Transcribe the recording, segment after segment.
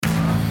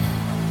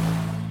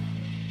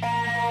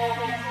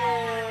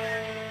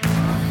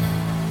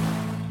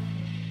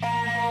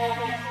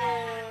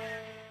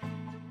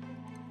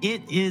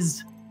It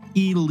is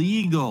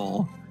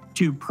illegal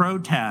to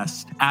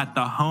protest at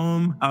the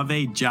home of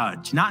a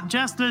judge, not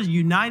just a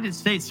United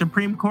States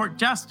Supreme Court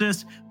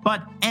justice,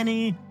 but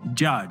any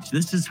judge.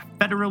 This is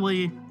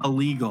federally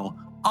illegal.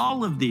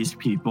 All of these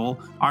people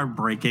are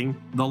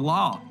breaking the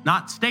law,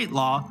 not state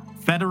law,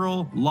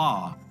 federal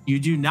law. You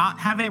do not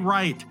have a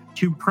right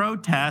to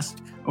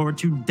protest or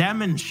to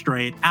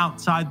demonstrate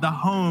outside the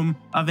home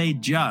of a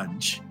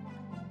judge.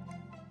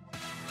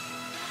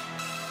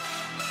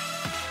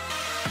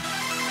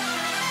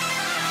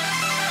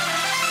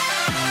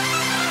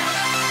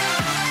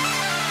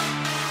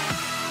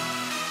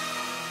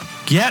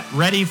 Get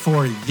ready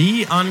for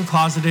the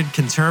uncloseted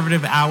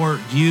conservative hour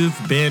you've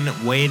been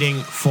waiting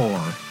for.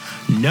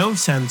 No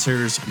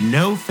censors,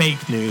 no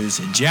fake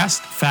news,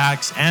 just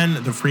facts and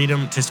the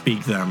freedom to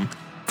speak them.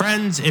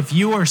 Friends, if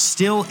you are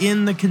still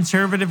in the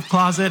conservative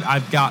closet,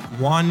 I've got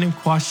one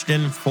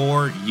question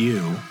for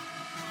you.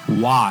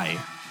 Why?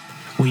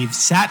 We've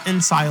sat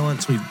in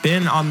silence. We've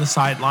been on the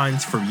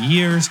sidelines for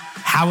years.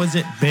 How has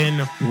it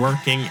been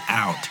working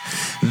out?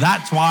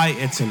 That's why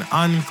it's an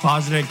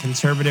uncloseted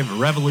conservative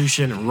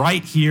revolution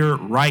right here,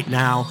 right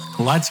now.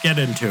 Let's get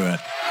into it.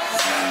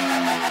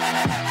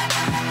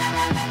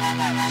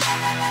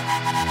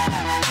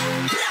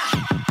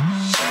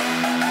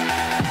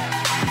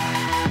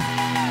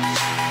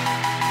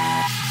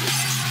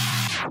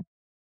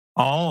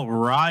 All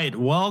right.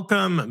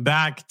 Welcome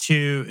back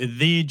to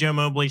the Joe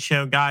Mobley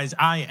Show, guys.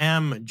 I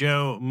am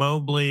Joe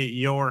Mobley,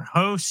 your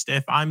host.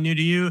 If I'm new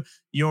to you,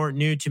 you're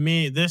new to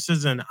me. This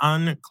is an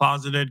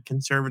uncloseted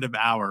conservative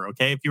hour.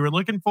 Okay. If you were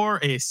looking for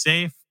a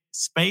safe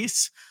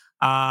space,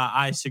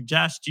 I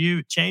suggest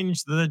you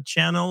change the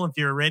channel. If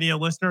you're a radio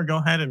listener, go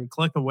ahead and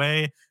click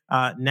away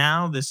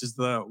now. This is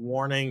the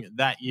warning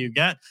that you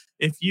get.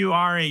 If you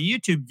are a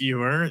YouTube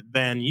viewer,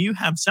 then you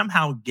have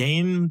somehow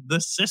gamed the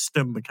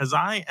system because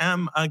I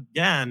am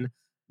again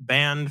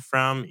banned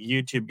from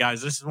YouTube,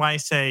 guys. This is why I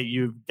say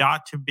you've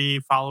got to be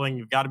following,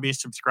 you've got to be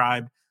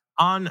subscribed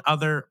on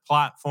other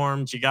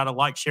platforms. You got to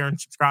like, share, and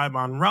subscribe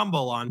on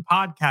Rumble, on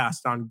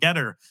Podcast, on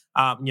Getter,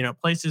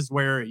 places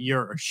where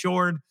you're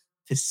assured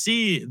to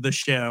see the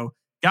show.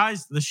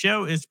 Guys, the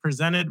show is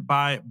presented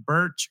by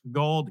Birch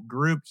Gold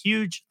Group.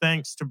 Huge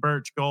thanks to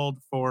Birch Gold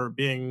for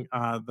being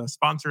the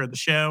sponsor of the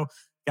show.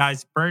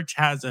 Guys, Birch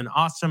has an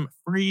awesome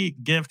free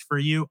gift for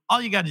you.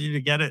 All you got to do to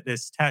get it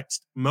is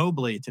text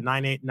Mobley to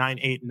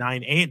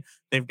 989898.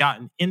 They've got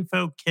an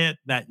info kit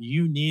that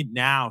you need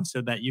now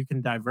so that you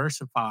can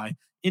diversify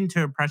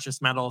into a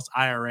precious metals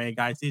IRA.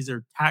 Guys, these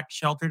are tax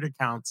sheltered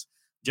accounts,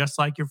 just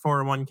like your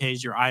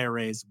 401ks, your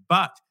IRAs,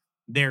 but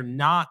they're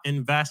not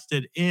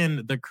invested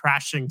in the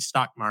crashing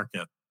stock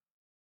market.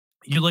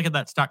 You look at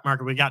that stock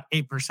market, we got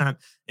 8%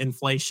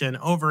 inflation,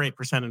 over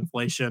 8%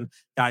 inflation.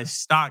 Guys,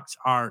 stocks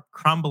are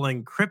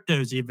crumbling.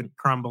 Crypto's even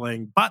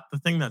crumbling. But the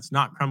thing that's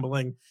not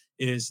crumbling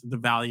is the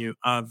value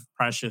of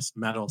precious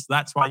metals.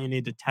 That's why you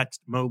need to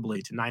text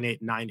Mobley to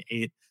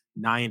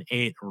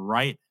 989898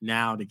 right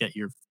now to get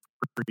your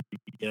free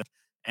gift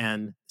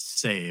and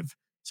save.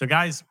 So,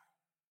 guys,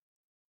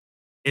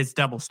 it's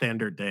Double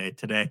Standard Day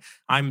today.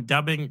 I'm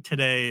dubbing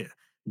today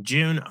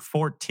June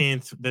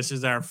 14th. This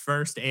is our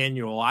first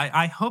annual.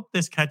 I hope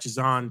this catches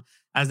on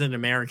as an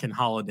American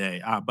holiday,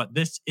 but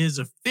this is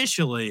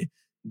officially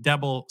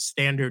Double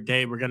Standard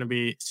Day. We're going to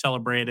be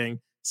celebrating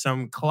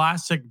some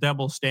classic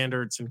double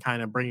standards and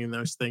kind of bringing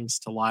those things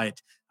to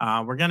light.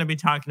 We're going to be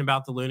talking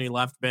about the loony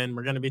left bin.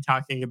 We're going to be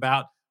talking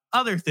about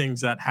other things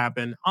that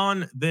happen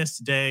on this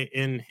day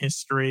in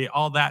history,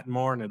 all that and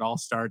more, and it all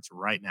starts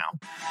right now.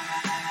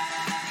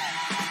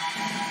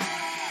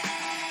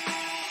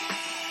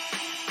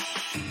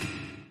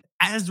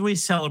 As we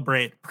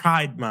celebrate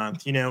Pride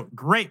Month,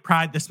 great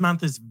pride. This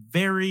month is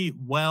very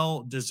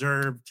well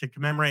deserved to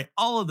commemorate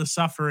all of the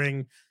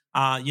suffering,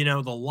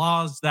 the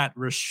laws that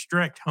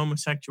restrict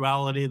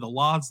homosexuality, the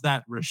laws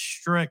that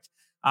restrict,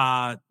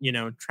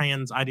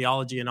 trans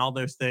ideology and all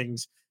those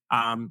things.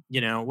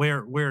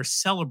 We're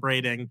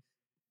celebrating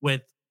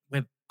with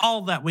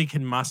all that we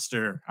can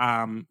muster,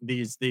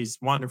 these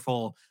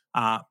wonderful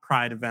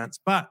pride events.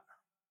 But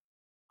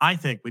I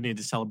think we need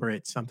to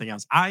celebrate something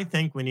else. I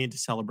think we need to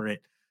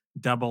celebrate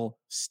Double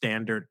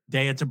Standard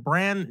Day. It's a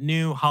brand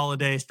new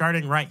holiday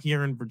starting right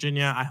here in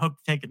Virginia. I hope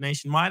to take it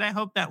nationwide. I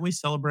hope that we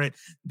celebrate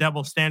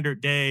Double Standard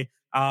Day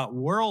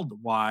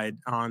worldwide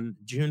on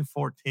June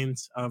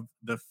 14th of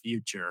the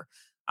future.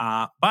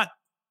 But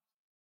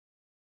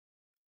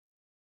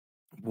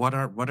what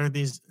are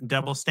these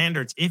double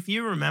standards? If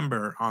you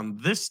remember, on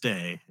this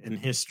day in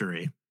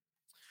history,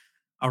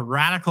 a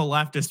radical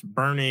leftist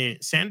Bernie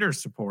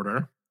Sanders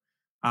supporter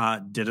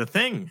did a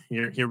thing.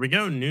 Here we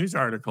go. News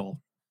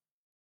article.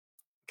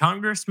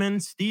 Congressman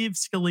Steve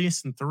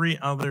Scalise and 3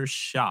 others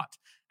shot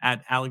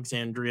at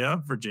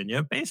Alexandria,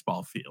 Virginia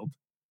baseball field.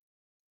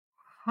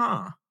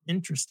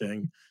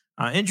 Interesting.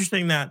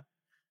 Interesting that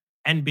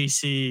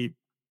NBC,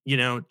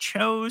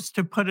 chose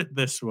to put it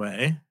this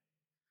way.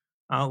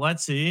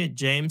 Let's see.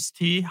 James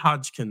T.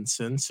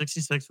 Hodgkinson,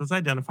 66, was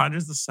identified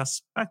as the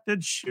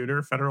suspected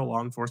shooter. Federal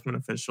law enforcement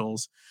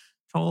officials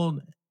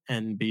told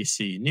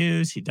NBC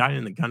News. He died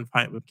in a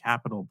gunfight with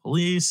Capitol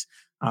Police.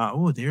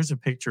 There's a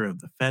picture of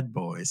the Fed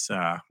boys.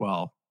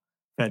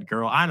 Fed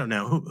girl. I don't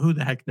know who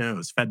the heck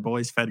knows. Fed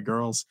boys, Fed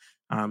girls.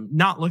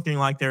 Not looking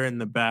like they're in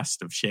the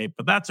best of shape,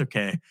 but that's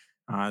okay.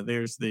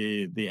 There's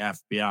the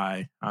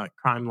FBI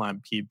crime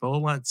lab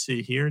people. Let's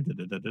see here.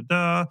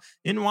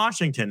 In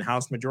Washington,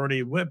 House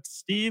Majority Whip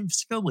Steve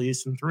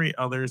Scalise and three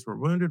others were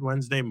wounded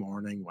Wednesday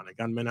morning when a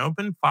gunman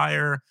opened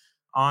fire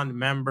on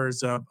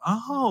members of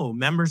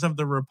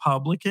the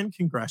Republican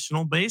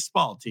congressional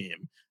baseball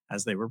team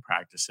as they were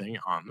practicing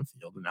on the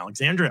field in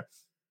Alexandria.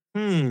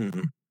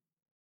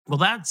 Well,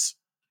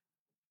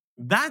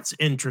 that's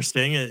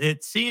interesting.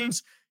 It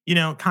seems,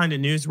 kind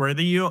of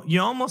newsworthy. You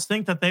almost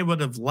think that they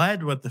would have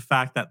led with the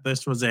fact that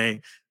this was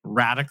a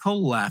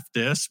radical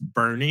leftist,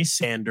 Bernie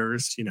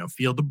Sanders,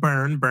 feel the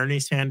burn, Bernie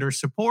Sanders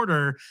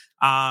supporter,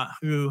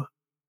 who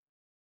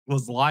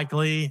was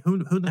likely, who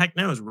the heck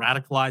knows,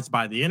 radicalized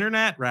by the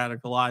internet,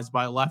 radicalized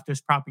by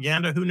leftist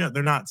propaganda. Who knows?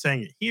 They're not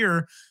saying it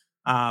here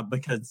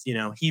because,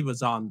 he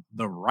was on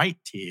the right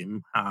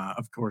team.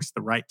 Of course,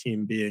 the right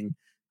team being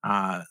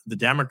the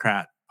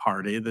Democrat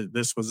Party.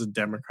 This was a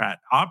Democrat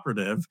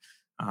operative,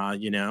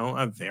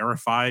 a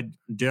verified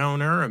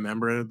donor, a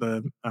member of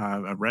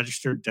a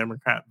registered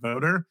Democrat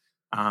voter,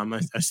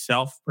 a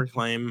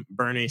self-proclaimed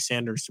Bernie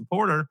Sanders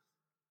supporter.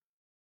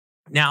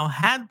 Now,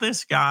 had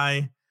this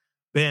guy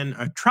been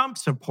a Trump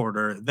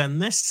supporter, then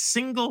this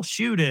single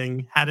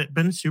shooting, had it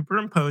been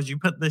superimposed, you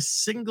put this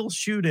single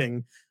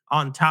shooting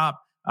on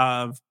top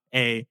of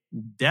a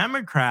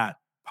Democrat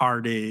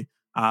Party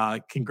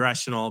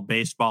congressional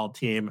baseball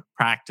team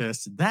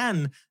practice,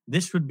 then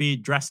this would be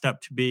dressed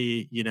up to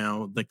be,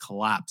 the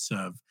collapse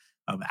of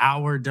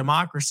our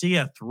democracy,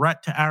 a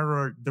threat to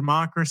our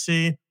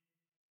democracy.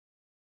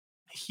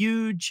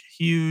 Huge,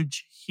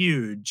 huge,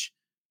 huge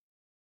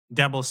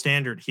double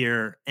standard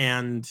here.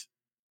 And,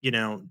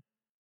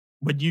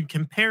 when you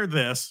compare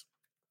this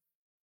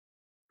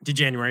to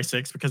January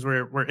 6th, because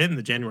we're in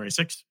the January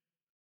 6th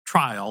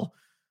trial,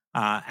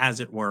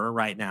 as it were,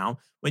 right now.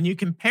 When you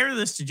compare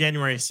this to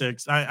January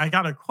 6th, I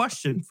got a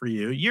question for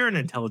you. You're an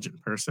intelligent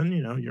person,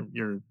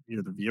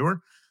 you're the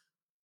viewer.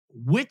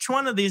 Which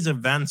one of these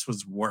events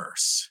was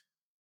worse?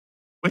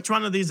 Which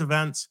one of these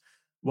events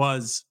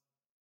was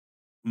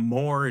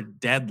more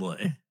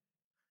deadly?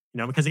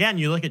 Because again,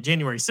 you look at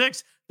January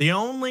 6th, the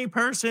only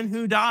person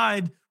who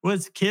died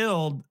was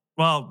killed.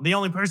 Well, the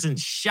only person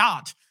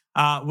shot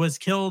was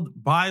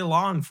killed by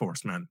law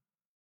enforcement.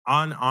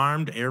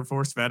 Unarmed Air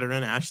Force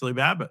veteran Ashley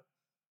Babbitt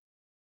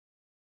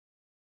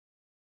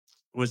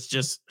was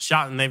just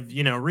shot, and they've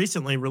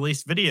recently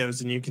released videos,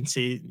 and you can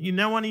see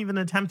no one even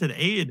attempted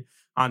aid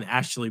on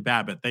Ashley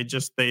Babbitt.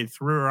 They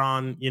threw her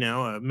on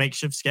a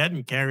makeshift sked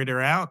and carried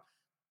her out.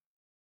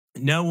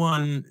 No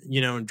one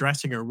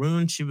dressing her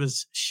wound. She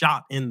was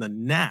shot in the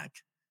neck,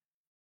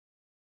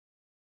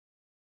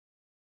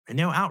 and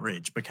no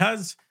outrage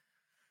because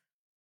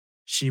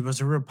she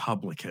was a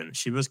Republican.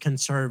 She was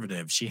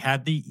conservative. She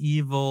had the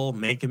evil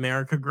 "Make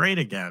America Great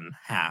Again"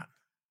 hat.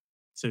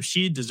 So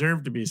she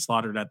deserved to be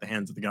slaughtered at the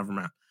hands of the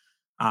government.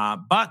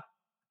 But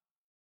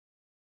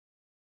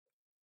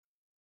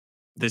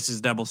this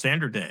is double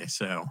standard day.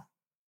 So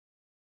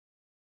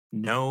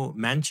no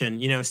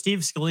mention. Steve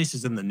Scalise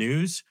is in the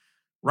news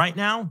right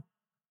now.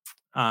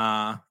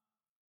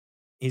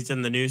 He's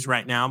in the news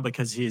right now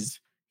because he's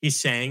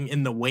saying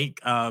in the wake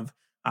of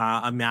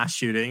a mass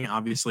shooting,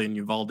 obviously in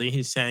Uvalde,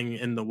 he's saying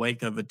in the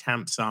wake of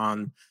attempts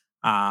on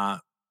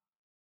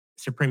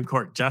Supreme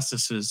Court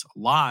justices'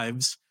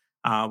 lives,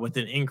 with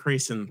an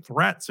increase in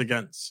threats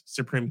against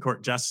Supreme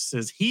Court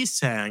justices, he's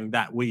saying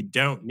that we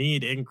don't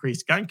need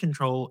increased gun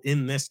control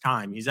in this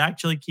time. He's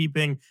actually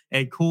keeping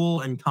a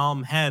cool and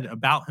calm head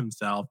about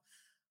himself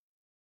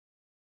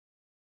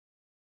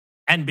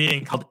and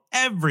being called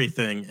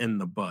everything in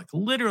the book,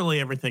 literally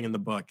everything in the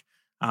book,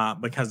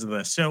 because of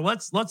this. So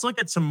let's look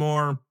at some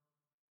more.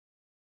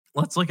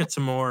 Let's look at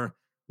some more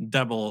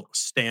double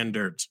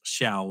standards,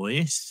 shall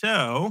we?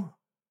 So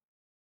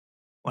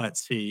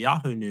let's see.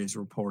 Yahoo News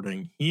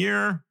reporting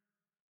here.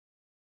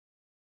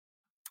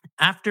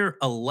 After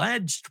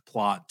alleged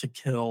plot to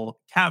kill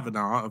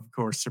Kavanaugh, of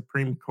course,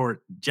 Supreme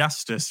Court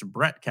Justice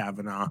Brett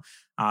Kavanaugh,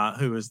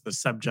 who is the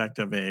subject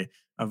of a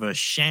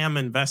sham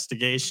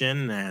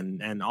investigation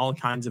and all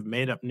kinds of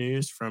made up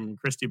news from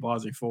Christy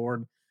Blasey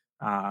Ford,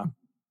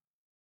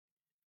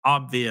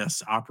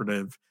 obvious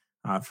operative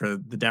for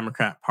the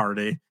Democrat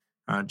Party,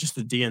 just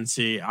a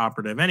DNC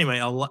operative.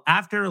 Anyway,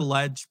 after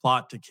alleged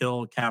plot to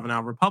kill Kavanaugh,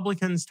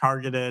 Republicans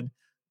targeted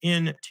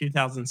in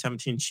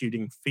 2017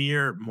 shooting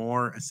fear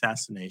more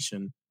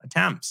assassination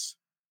attempts.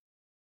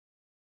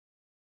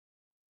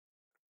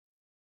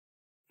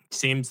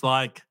 Seems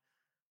like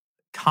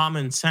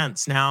common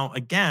sense. Now,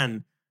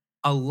 again,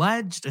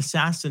 alleged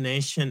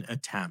assassination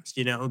attempts.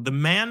 The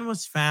man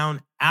was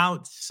found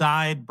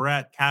outside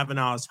Brett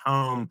Kavanaugh's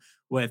home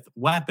with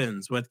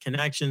weapons, with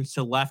connections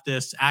to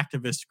leftist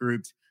activist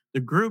groups.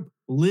 The group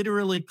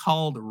literally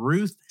called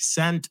Ruth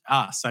Sent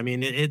Us. I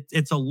mean,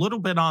 it's a little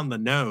bit on the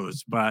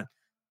nose, but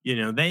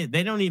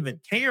They don't even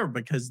care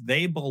because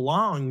they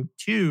belong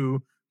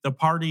to the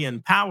party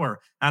in power.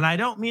 And I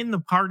don't mean the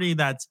party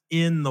that's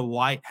in the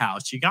White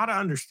House. You got to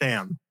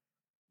understand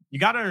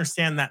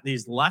that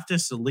these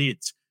leftist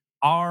elites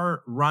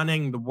are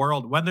running the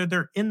world, whether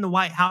they're in the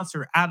White House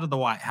or out of the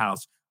White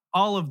House.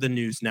 All of the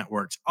news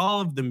networks,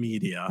 all of the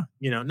media,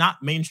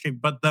 not mainstream,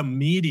 but the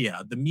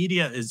media. The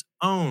media is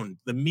owned.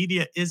 The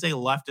media is a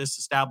leftist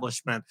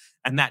establishment,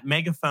 and that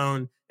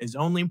megaphone is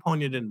only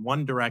pointed in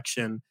one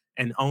direction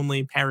and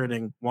only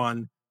parroting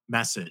one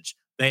message.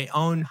 They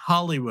own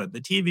Hollywood, the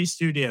TV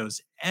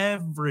studios,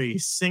 every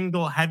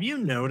single. Have you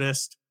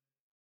noticed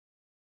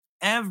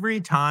every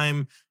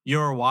time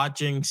you're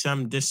watching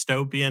some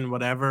dystopian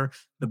whatever,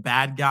 the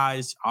bad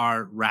guys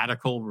are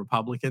radical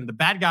Republican. The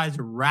bad guys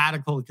are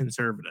radical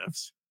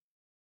conservatives.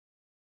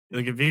 You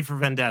look at V for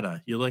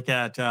Vendetta. You look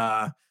at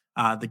the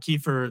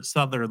Kiefer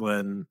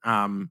Sutherland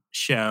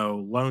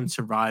show, Lone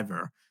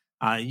Survivor.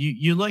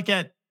 You look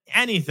at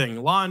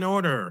anything, Law and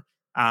Order,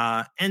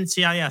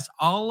 NCIS.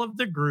 All of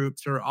the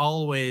groups are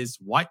always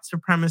white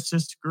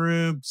supremacist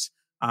groups.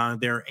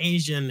 They're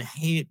Asian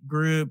hate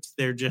groups.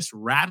 They're just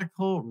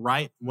radical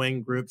right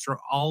wing groups. Are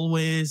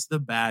always the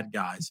bad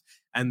guys,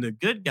 and the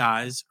good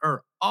guys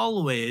are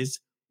always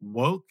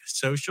woke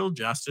social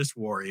justice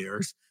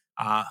warriors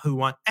who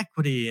want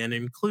equity and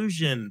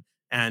inclusion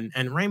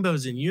and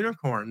rainbows and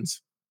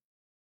unicorns.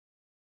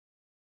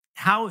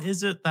 How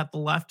is it that the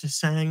left is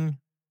saying,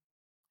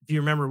 if you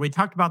remember, we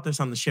talked about this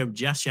on the show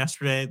just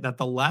yesterday, that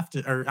the left,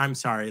 or I'm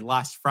sorry,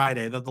 last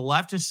Friday, that the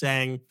left is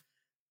saying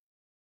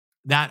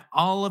that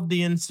all of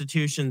the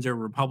institutions are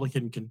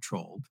Republican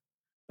controlled,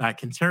 that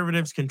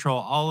conservatives control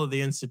all of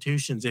the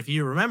institutions. If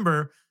you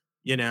remember,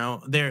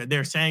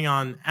 they're saying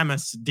on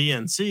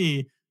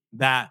MSDNC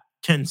that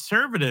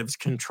conservatives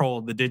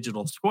control the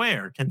digital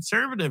square.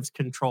 Conservatives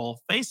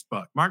control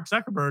Facebook. Mark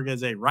Zuckerberg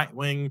is a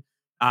right-wing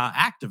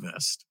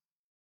activist.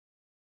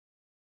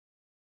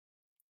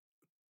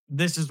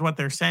 This is what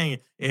they're saying.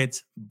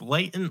 It's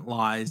blatant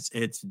lies.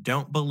 It's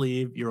don't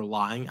believe your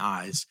lying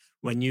eyes.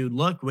 When you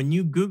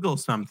Google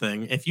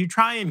something, if you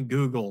try and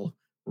Google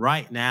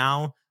right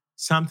now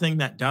something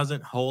that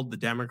doesn't hold the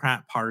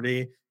Democrat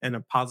Party in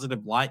a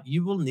positive light,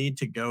 you will need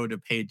to go to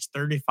page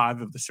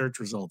 35 of the search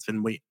results.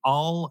 And we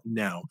all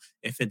know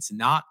if it's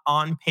not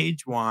on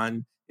page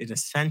one, it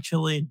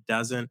essentially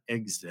doesn't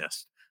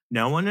exist.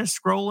 No one is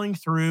scrolling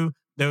through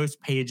those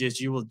pages.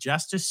 You will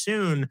just as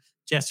soon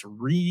just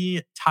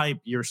retype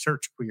your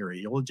search query.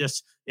 You'll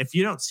just, if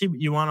you don't see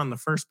what you want on the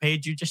first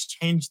page, you just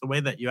change the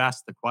way that you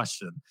ask the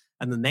question.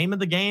 And the name of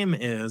the game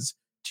is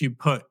to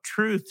put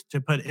truth, to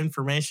put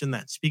information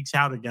that speaks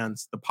out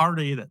against the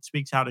party, that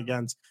speaks out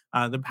against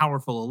the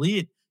powerful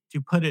elite,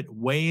 to put it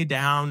way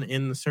down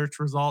in the search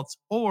results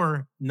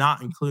or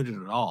not include it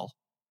at all.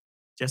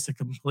 Just a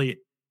complete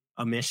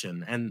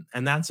omission.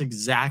 And that's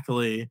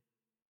exactly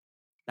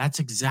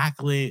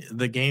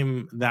the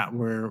game that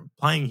we're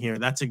playing here.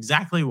 That's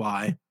exactly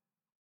why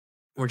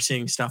we're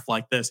seeing stuff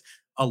like this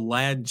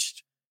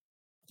alleged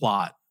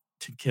plot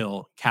to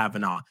kill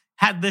Kavanaugh.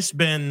 Had this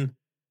been,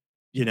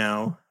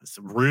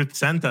 Ruth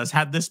sent us,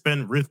 had this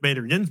been Ruth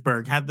Bader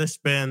Ginsburg, had this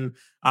been,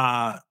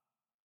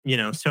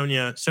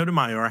 Sonia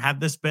Sotomayor, had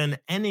this been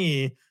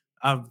any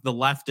of the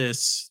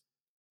leftist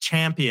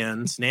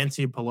champions,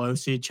 Nancy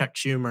Pelosi, Chuck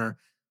Schumer,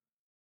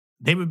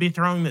 they would be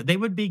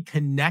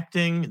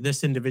connecting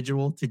this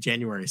individual to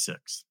January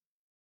 6th.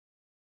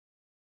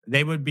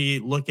 They would be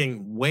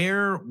looking,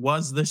 where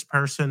was this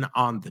person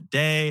on the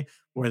day?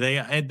 Where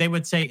they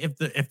would say,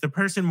 if the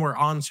person were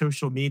on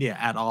social media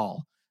at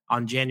all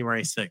on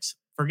January 6th,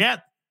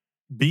 forget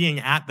being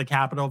at the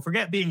Capitol,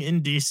 forget being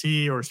in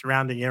DC or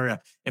surrounding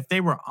area. If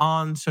they were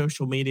on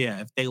social media,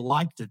 if they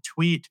liked a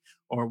tweet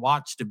or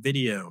watched a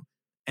video,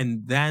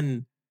 and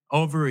then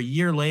over a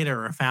year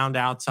later are found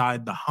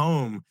outside the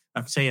home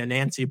of, say, a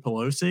Nancy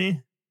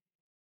Pelosi,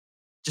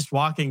 just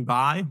walking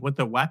by with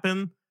a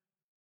weapon,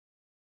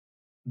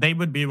 they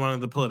would be one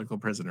of the political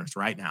prisoners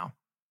right now.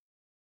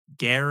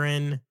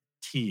 Guaranteed.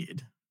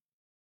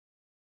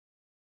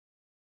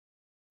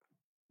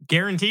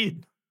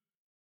 Guaranteed.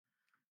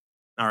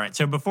 All right.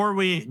 So before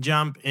we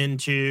jump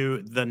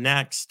into the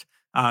next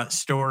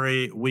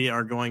story, we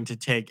are going to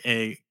take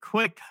a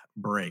quick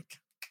break.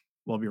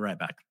 We'll be right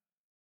back.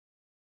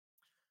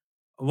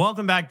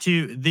 Welcome back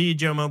to the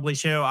Joe Mobley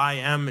Show. I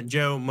am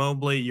Joe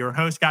Mobley, your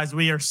host. Guys,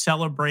 we are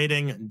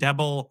celebrating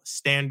Double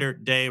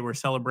Standard Day. We're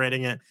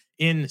celebrating it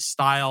in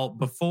style.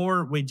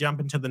 Before we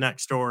jump into the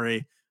next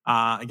story,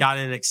 I got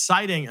an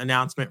exciting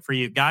announcement for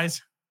you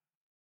guys.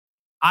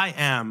 I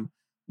am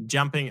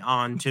jumping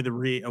on to the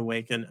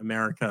Reawaken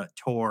America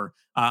tour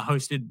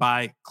hosted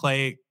by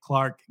Clay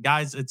Clark.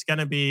 Guys, it's going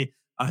to be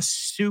a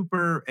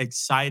super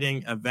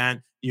exciting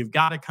event. You've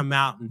got to come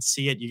out and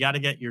see it. You got to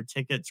get your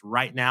tickets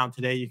right now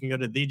today. You can go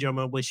to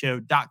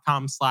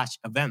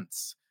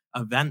thejoemobleyshow.com/events,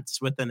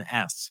 events with an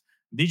S,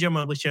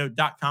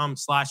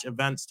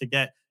 thejoemobleyshow.com/events to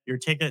get your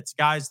tickets.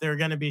 Guys, there are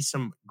going to be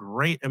some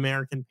great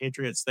American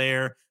patriots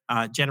there.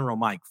 General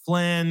Mike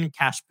Flynn,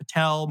 Kash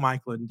Patel,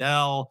 Mike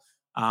Lindell,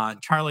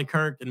 Charlie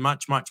Kirk, and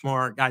much, much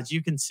more. Guys,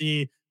 you can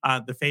see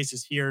the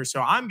faces here.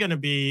 So I'm going to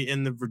be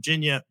in the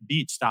Virginia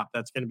Beach stop.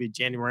 That's going to be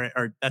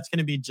that's going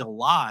to be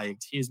July,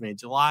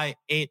 July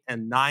 8th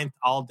and 9th,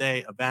 all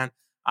day event.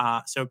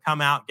 So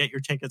come out, get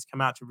your tickets,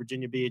 come out to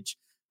Virginia Beach,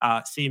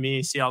 see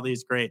me, see all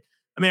these great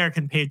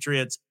American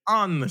patriots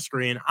on the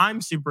screen.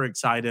 I'm super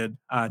excited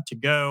to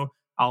go.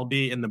 I'll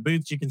be in the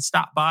booths. You can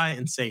stop by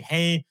and say,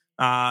 hey,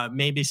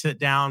 maybe sit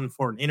down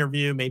for an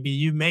interview. Maybe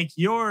you make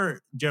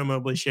your Joe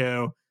Mobley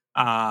Show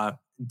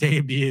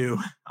debut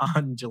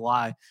on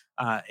July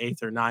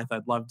 8th or 9th.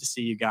 I'd love to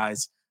see you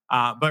guys.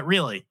 But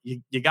really,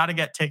 you got to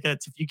get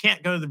tickets. If you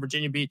can't go to the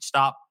Virginia Beach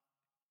stop,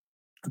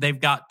 they've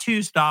got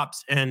 2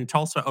 stops in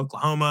Tulsa,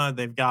 Oklahoma.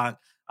 They've got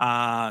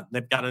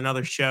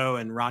another show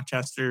in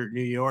Rochester,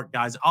 New York.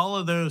 Guys, all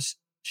of those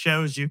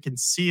shows, you can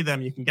see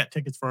them. You can get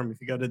tickets for them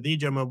if you go to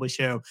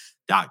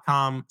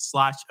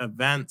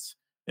thejoemobleyshow.com/events.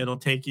 It'll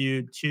take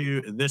you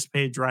to this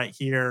page right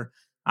here.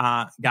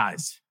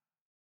 Guys,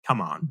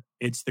 come on.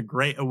 It's the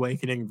Great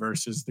Awakening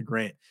versus the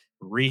Great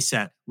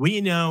Reset.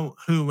 We know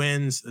who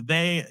wins.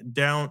 They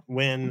don't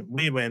win.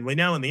 We win. We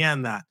know in the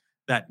end that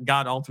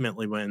God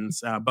ultimately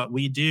wins. But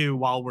we do,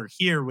 while we're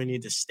here, we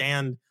need to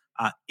stand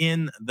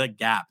in the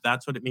gap.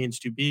 That's what it means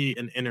to be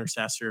an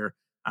intercessor.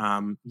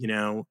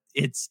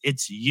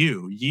 It's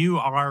you. You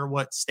are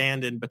what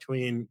stand in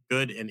between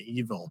good and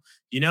evil.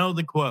 You know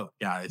the quote,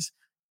 guys.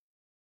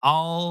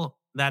 All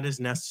that is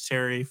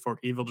necessary for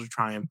evil to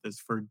triumph is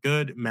for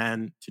good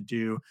men to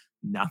do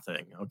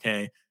nothing.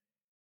 Okay.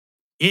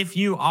 If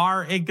you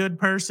are a good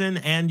person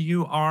and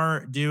you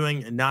are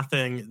doing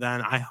nothing,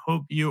 then I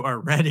hope you are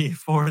ready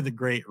for the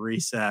Great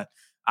Reset,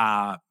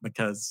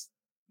 because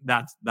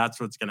that's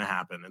what's going to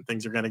happen, and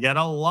things are going to get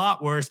a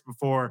lot worse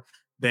before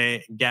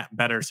they get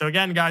better. So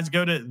again, guys,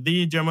 go to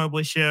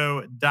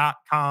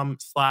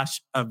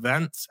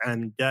thejoemobleyshow.com/events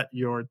and get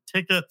your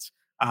tickets.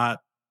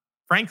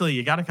 Frankly,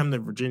 you got to come to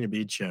the Virginia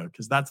Beach show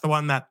because that's the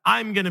one that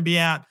I'm going to be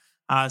at.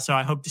 So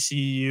I hope to see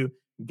you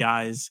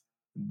guys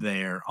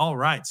there. All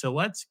right. So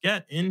let's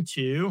get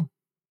into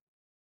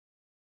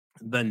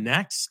the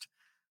next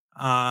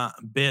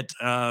bit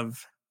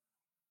of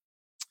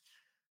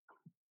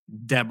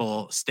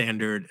double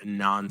standard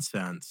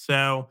nonsense.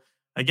 So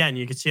again,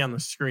 you can see on the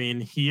screen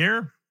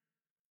here,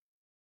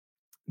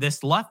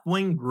 this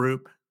left-wing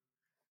group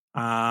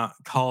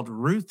called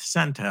Ruth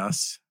Sent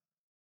Us,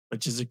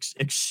 which is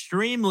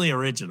extremely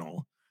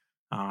original.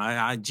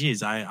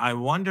 I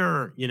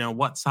wonder,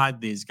 what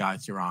side these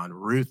guys are on.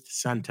 Ruth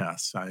Sent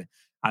Us.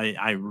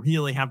 I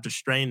really have to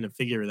strain to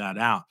figure that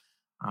out.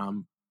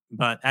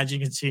 But as you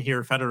can see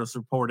here, Federalist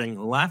reporting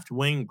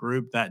left-wing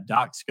group that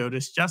docks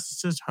SCOTUS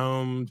justice's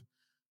home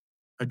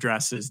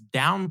addresses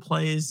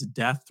downplays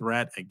death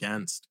threat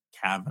against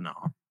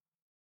Kavanaugh.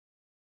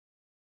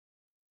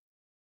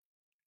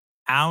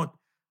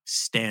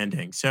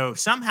 Outstanding. So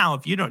somehow,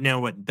 if you don't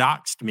know what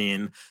doxed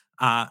means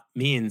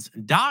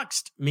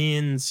doxed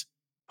means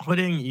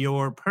putting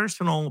your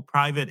personal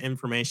private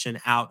information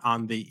out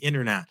on the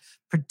internet,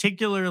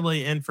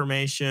 particularly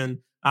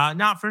information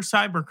not for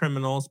cyber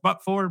criminals,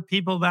 but for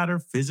people that are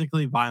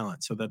physically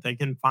violent so that they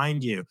can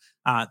find you.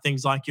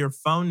 Things like your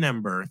phone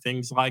number,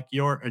 things like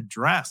your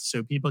address,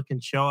 so people can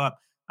show up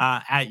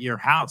at your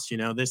house.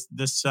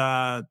 This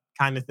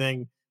kind of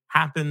thing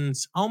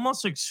happens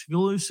almost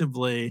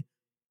exclusively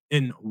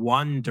in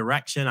one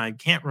direction. I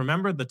can't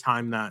remember the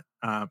time that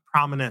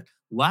prominent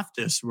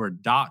leftists were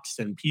doxxed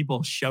and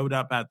people showed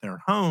up at their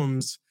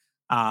homes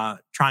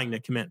trying to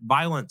commit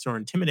violence or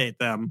intimidate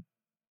them.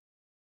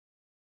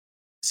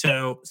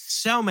 So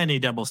many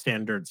double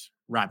standards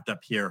wrapped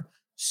up here.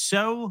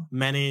 So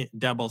many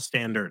double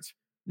standards.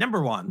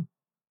 Number one,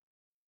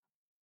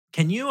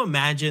 can you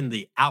imagine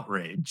the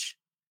outrage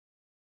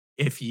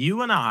if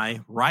you and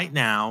I right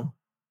now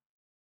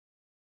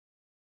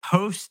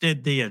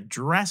posted the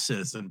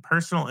addresses and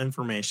personal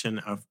information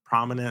of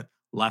prominent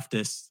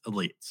leftist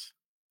elites?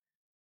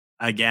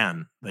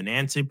 Again, the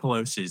Nancy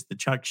Pelosi's, the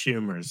Chuck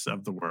Schumers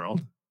of the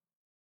world.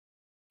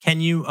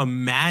 Can you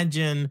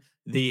imagine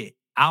the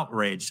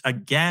outrage?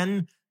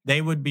 Again,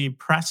 they would be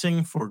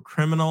pressing for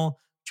criminal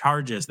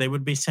charges. They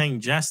would be saying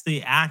just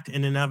the act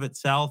in and of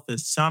itself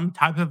is some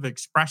type of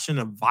expression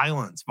of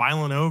violence,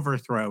 violent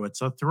overthrow.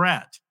 It's a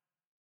threat.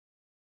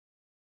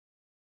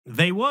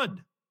 They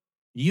would.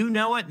 You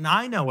know it, and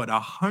I know it.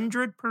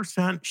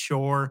 100%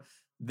 sure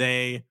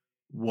they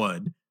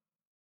would.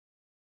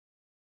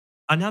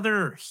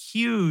 Another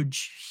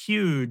huge,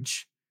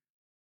 huge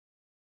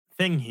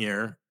thing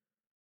here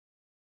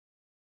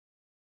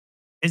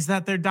is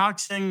that they're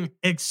doxing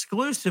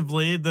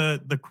exclusively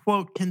the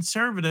quote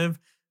conservative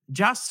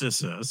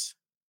justices,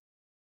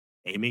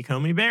 Amy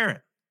Coney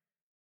Barrett,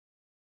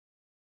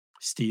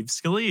 Steve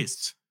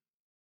Scalise,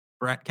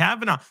 Brett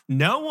Kavanaugh.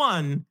 No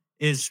one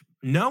is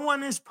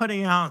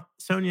putting out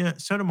Sonia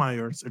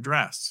Sotomayor's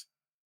address.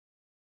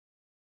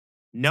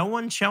 No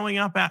one showing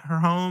up at her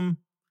home.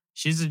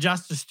 She's a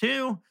justice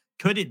too.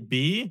 Could it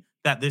be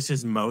that this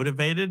is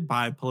motivated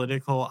by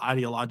political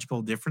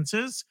ideological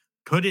differences?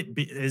 Could it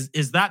be?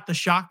 Is that the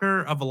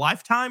shocker of a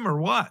lifetime or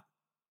what?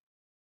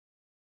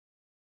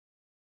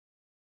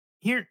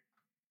 Here,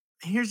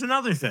 here's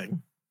another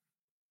thing.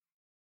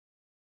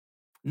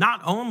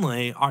 Not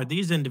only are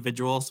these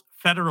individuals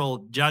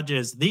federal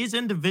judges, these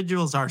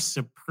individuals are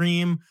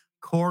Supreme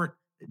Court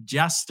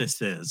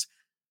justices.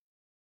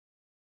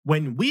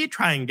 When we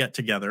try and get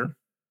together,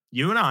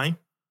 you and I,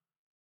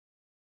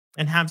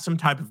 and have some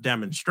type of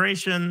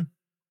demonstration,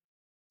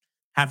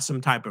 have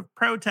some type of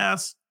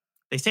protest,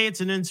 they say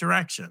it's an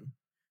insurrection.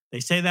 They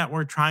say that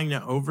we're trying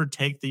to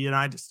overtake the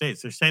United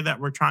States. They say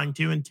that we're trying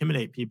to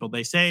intimidate people.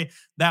 They say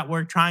that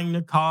we're trying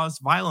to cause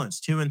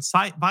violence, to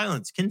incite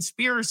violence,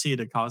 conspiracy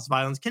to cause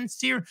violence.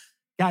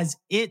 Guys,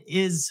 it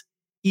is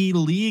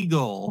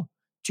illegal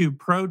to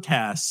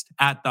protest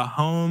at the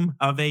home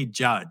of a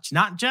judge,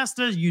 not just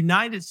a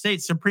United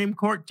States Supreme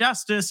Court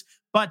justice,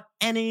 but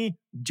any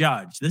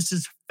judge. This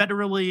is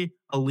federally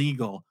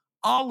illegal.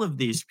 All of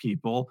these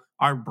people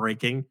are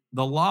breaking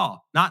the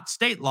law, not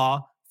state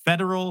law,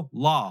 federal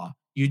law.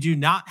 You do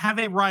not have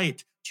a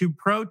right to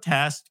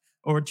protest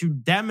or to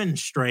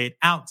demonstrate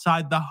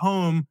outside the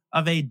home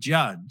of a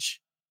judge.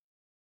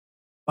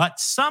 But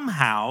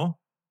somehow,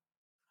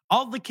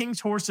 all the king's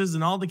horses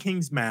and all the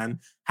king's men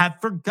have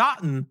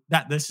forgotten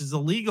that this is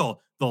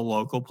illegal. The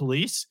local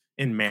police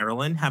in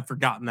Maryland have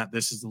forgotten that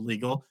this is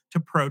illegal to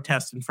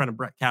protest in front of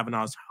Brett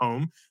Kavanaugh's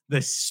home.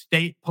 The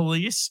state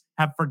police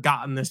have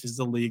forgotten this is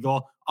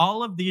illegal.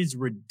 All of these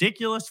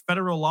ridiculous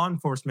federal law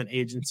enforcement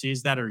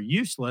agencies that are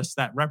useless,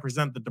 that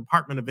represent the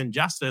Department of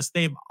Injustice,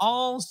 they've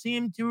all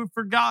seemed to have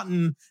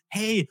forgotten,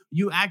 hey,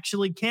 you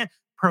actually can't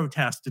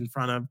protest in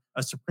front of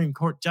a Supreme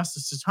Court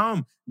justice's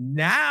home.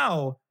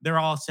 Now they're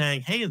all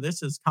saying, hey,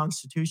 this is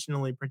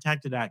constitutionally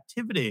protected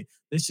activity.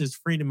 This is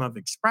freedom of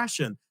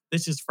expression.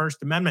 This is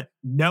First Amendment.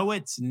 No,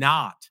 it's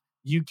not.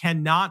 You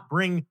cannot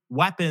bring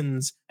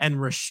weapons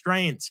and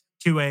restraints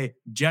to a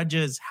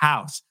judge's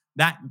house.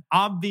 That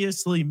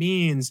obviously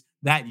means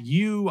that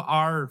you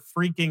are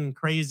freaking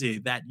crazy,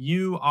 that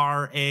you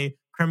are a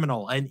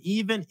criminal. And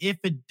even if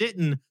it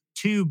didn't,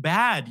 too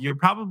bad. You're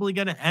probably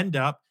going to end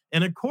up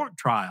in a court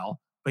trial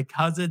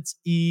because it's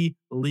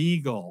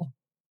illegal.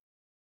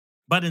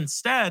 But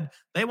instead,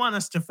 they want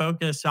us to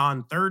focus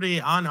on 30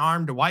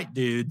 unarmed white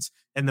dudes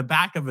in the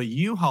back of a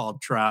U-Haul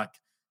truck,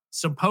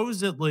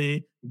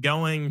 supposedly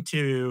going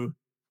to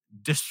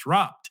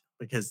disrupt,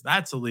 because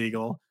that's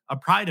illegal, a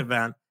pride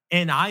event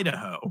in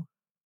Idaho.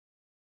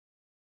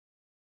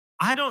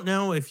 I don't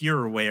know if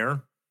you're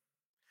aware,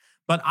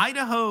 but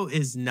Idaho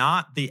is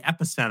not the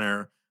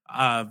epicenter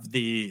of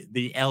the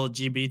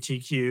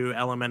LGBTQ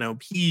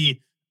LMNOP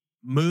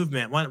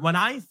movement. When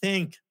I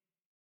think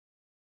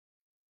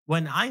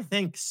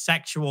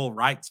sexual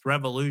rights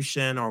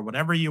revolution or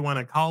whatever you want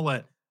to call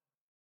it,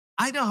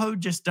 Idaho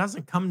just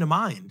doesn't come to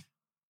mind.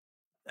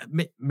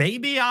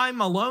 Maybe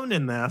I'm alone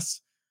in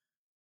this,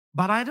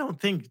 but I don't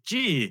think,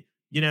 gee,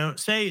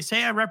 say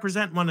I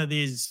represent one of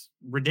these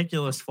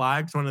ridiculous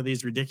flags, one of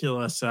these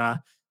ridiculous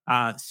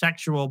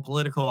sexual,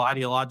 political,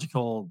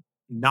 ideological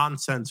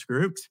nonsense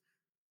groups.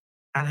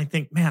 And I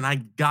think, man, I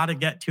got to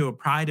get to a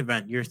pride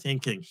event. You're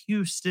thinking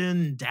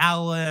Houston,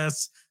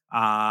 Dallas,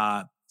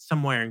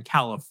 somewhere in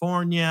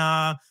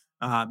California,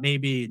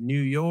 maybe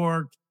New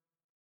York,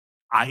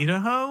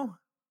 Idaho.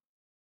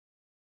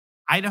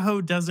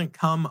 Idaho doesn't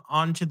come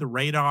onto the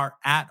radar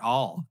at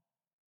all.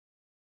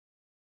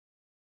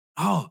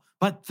 Oh,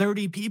 but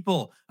 30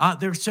 people,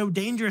 they're so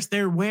dangerous.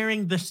 They're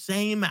wearing the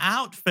same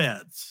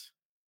outfits.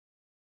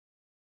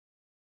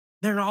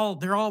 They're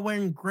all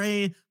wearing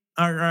gray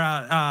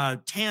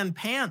or tan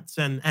pants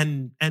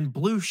and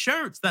blue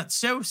shirts. That's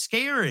so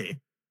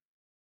scary.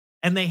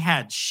 And they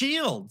had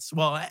shields.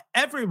 Well,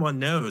 everyone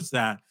knows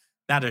that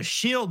a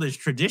shield is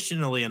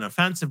traditionally an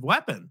offensive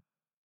weapon.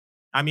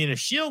 I mean, a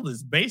shield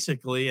is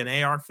basically an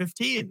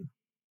AR-15.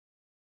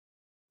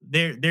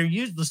 They're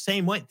used the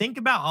same way. Think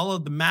about all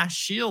of the mass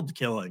shield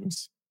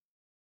killings.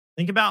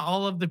 Think about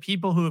all of the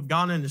people who have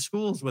gone into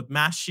schools with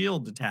mass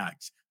shield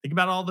attacks. Think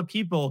about all the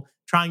people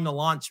trying to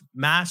launch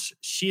mass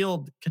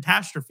shield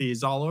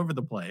catastrophes all over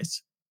the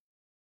place.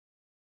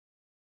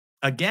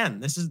 Again,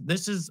 this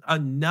is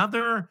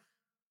another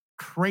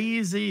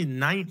crazy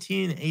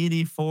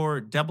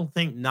 1984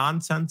 doublethink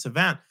nonsense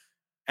event.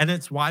 And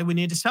it's why we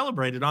need to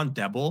celebrate it on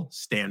Double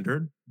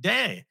Standard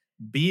Day.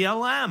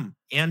 BLM,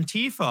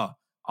 Antifa,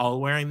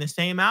 all wearing the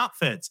same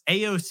outfits.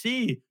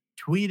 AOC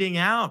tweeting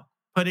out,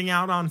 putting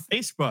out on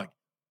Facebook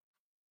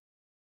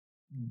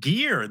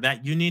gear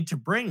that you need to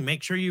bring.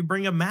 Make sure you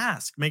bring a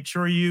mask. Make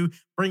sure you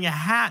bring a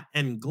hat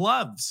and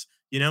gloves,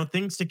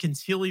 things to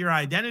conceal your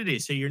identity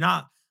so you're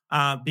not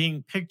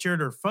being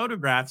pictured or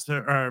photographs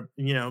or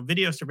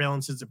video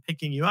surveillance isn't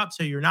picking you up.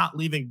 So you're not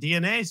leaving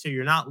DNA. So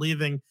you're not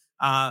leaving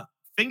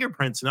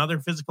fingerprints and other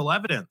physical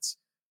evidence.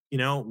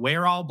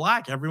 Wear all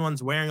black.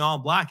 Everyone's wearing all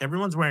black.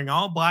 Everyone's wearing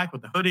all black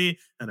with a hoodie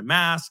and a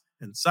mask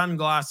and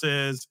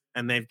sunglasses.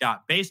 And they've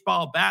got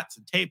baseball bats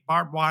and tape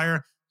barbed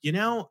wire.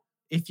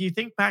 If you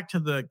think back to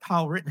the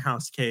Kyle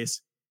Rittenhouse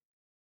case,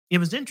 it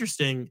was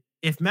interesting.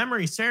 If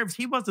memory serves,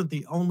 he wasn't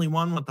the only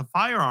one with the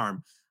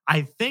firearm.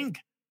 I think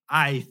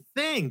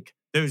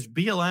those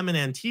BLM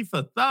and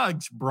Antifa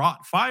thugs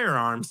brought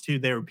firearms to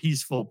their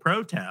peaceful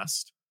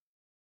protest.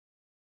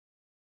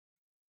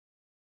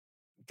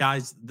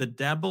 Guys, the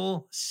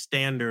double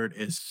standard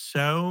is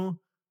so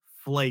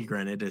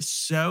flagrant. It is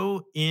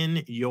so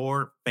in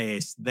your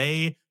face.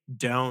 They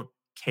don't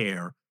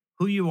care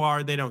who you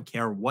are. They don't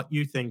care what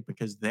you think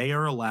because they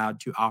are allowed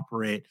to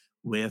operate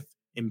with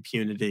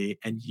impunity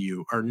and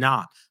you are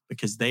not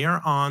because they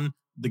are on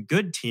the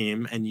good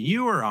team and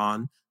you are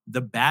on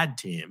the bad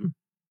team.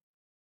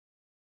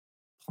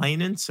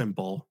 Plain and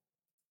simple.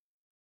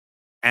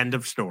 End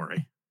of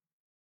story.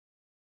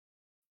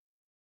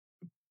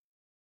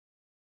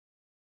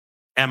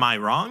 Am I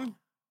wrong?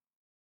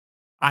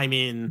 I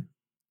mean,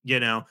 you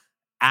know,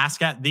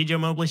 ask at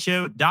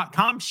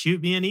thejoemobleyshow.com.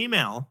 Shoot me an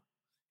email.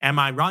 Am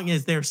I wrong?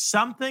 Is there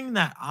something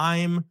that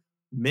I'm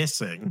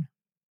missing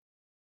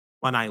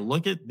when I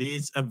look at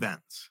these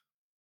events?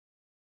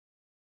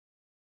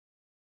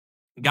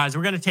 Guys,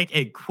 we're going to take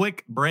a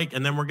quick break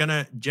and then we're going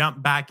to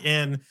jump back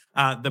in.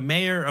 The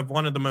mayor of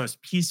one of the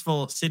most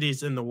peaceful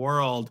cities in the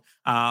world,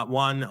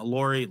 one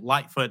Lori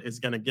Lightfoot, is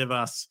going to give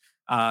us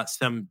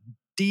some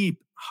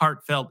deep,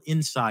 heartfelt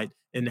insight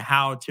in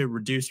how to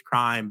reduce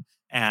crime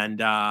and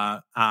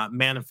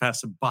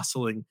manifest a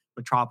bustling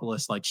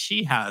metropolis like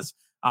she has.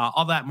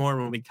 All that more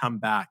when we come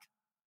back.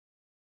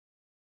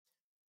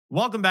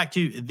 Welcome back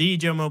to the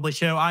Joe Mobley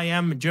Show. I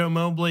am Joe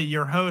Mobley,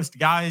 your host.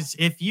 Guys,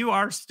 if you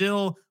are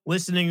still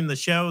listening to the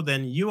show,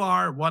 then you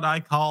are what I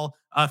call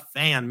a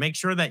fan. Make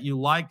sure that you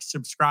like,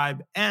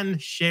 subscribe,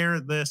 and share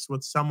this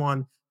with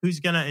someone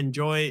who's going to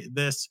enjoy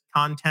this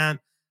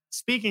content.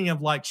 Speaking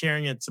of like,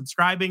 sharing, and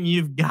subscribing,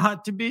 you've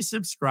got to be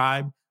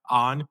subscribed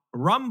on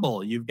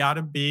Rumble. You've got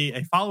to be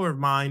a follower of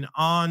mine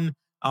on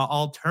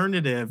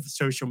alternative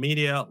social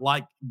media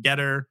like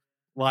Getter,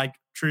 like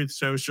Truth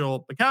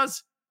Social,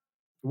 because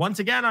once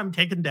again, I'm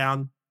taken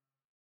down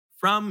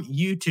from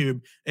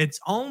YouTube. It's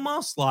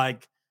almost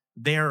like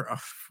they're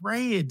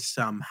afraid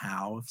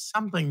somehow of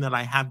something that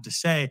I have to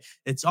say.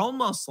 It's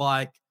almost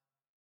like,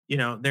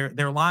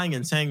 they're lying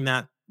and saying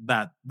that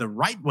the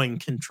right wing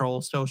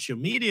controls social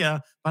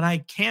media, but I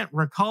can't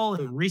recall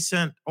in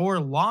recent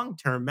or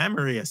long-term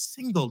memory a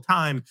single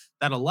time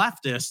that a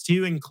leftist,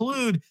 to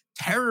include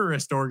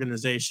terrorist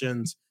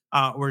organizations,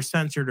 were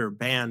censored or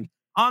banned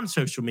on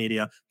social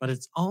media. But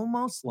it's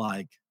almost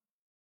like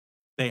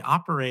they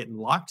operate in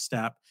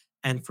lockstep.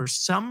 And for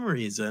some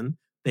reason,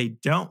 they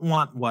don't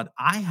want what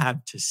I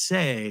have to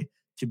say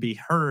to be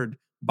heard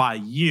by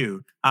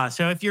you.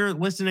 So if you're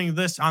listening to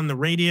this on the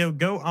radio,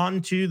 go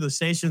onto the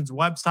station's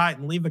website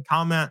and leave a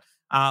comment.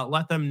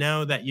 Let them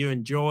know that you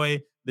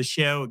enjoy the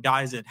show.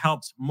 Guys, it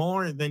helps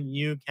more than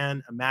you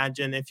can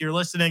imagine. If you're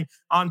listening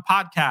on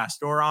podcast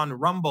or on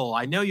Rumble,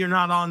 I know you're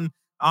not on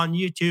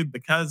YouTube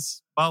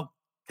because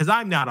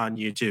I'm not on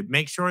YouTube.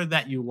 Make sure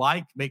that you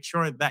like, make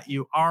sure that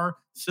you are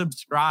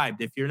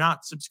subscribed. If you're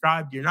not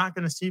subscribed, you're not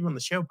going to see when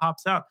the show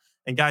pops up.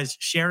 And guys,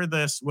 share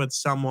this with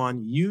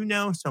someone. You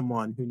know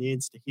someone who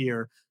needs to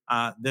hear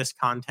this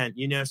content.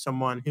 You know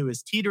someone who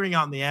is teetering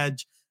on the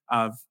edge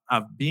of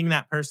being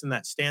that person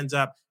that stands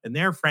up in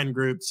their friend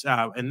groups,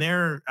 in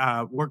their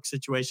work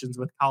situations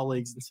with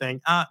colleagues and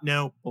saying,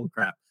 no,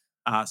 bullcrap.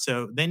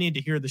 So they need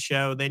to hear the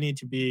show. They need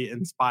to be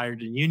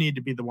inspired, and you need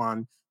to be the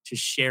one to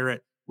share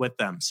it with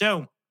them.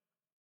 So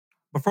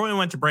before we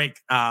went to break,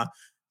 I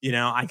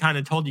kind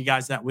of told you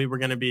guys that we were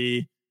going to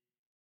be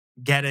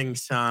getting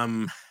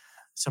some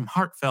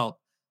heartfelt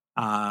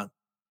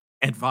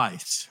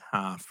advice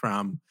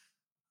from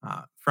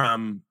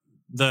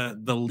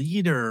the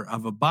leader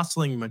of a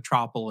bustling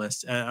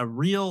metropolis, a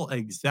real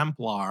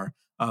exemplar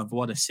of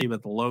what a city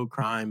with low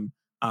crime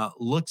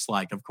looks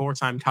like. Of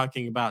course, I'm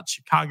talking about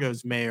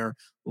Chicago's mayor,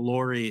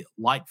 Lori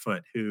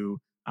Lightfoot, who,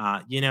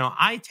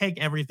 I take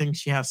everything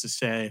she has to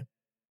say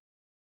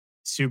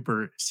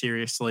super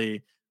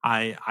seriously.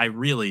 I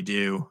really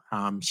do.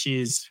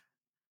 She's,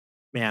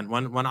 man,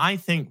 when I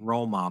think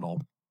role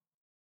model,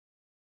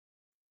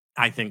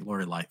 I think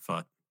Lori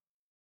Lightfoot.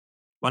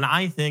 When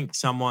I think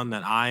someone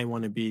that I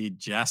want to be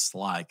just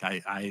like,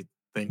 I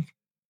think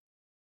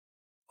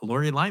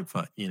Lori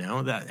Lightfoot,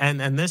 that,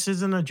 and this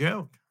isn't a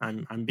joke.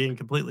 I'm being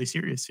completely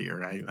serious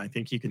here. I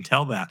think you can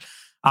tell that.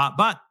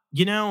 But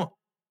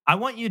I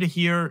want you to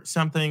hear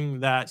something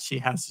that she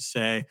has to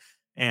say.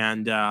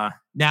 And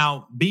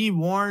now, be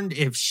warned: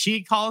 if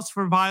she calls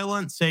for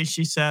violence, say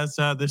she says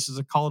this is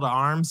a call to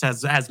arms.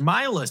 As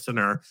my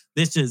listener,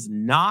 this is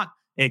not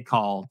a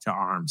call to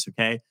arms.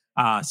 Okay,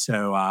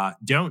 so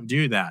don't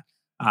do that.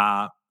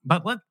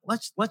 But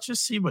let's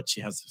just see what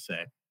she has to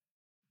say.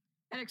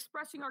 And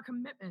expressing our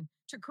commitment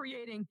to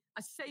creating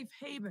a safe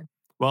haven.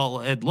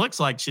 Well, it looks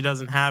like she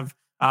doesn't have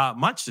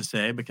much to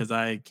say because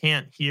I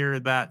can't hear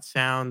that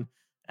sound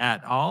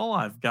at all.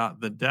 I've got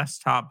the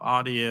desktop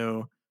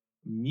audio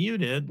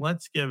muted.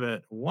 Let's give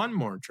it one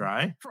more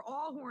try. For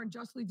all who are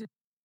unjustly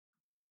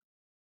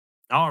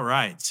all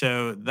right,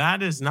 so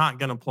that is not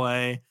going to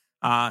play.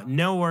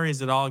 No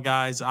worries at all,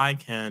 guys. I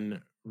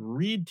can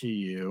read to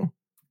you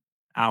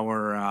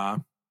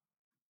our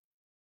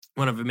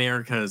one of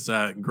America's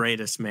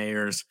greatest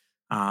mayors,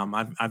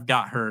 I've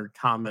got her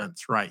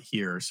comments right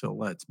here. So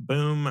let's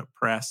boom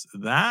press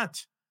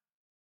that.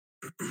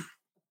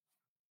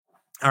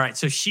 All right,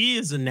 so she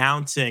is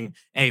announcing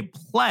a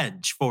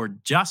pledge for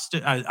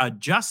justice, a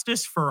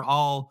justice for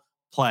all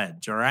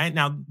pledge. All right,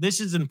 now this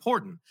is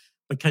important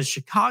because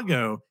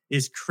Chicago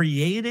is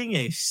creating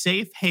a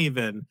safe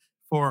haven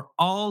for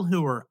all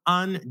who are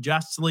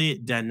unjustly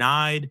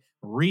denied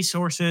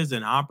resources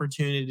and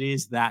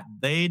opportunities that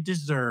they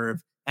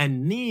deserve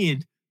and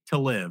need to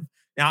live.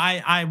 Now,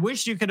 I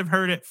wish you could have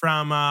heard it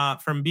from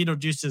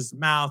Beetlejuice's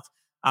mouth,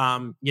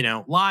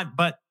 live,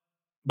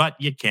 but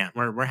you can't.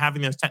 We're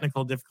having those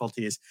technical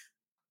difficulties.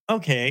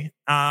 Okay.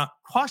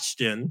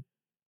 Question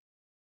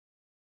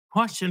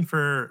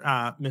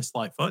for Miss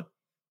Lightfoot.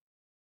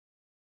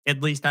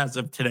 At least as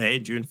of today,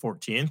 June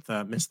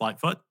 14th, Miss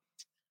Lightfoot.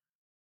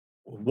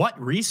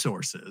 What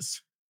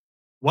resources?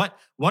 What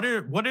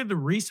are the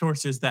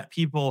resources that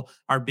people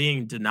are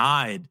being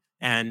denied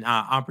and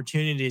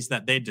opportunities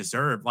that they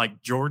deserve,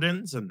 like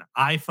Jordans and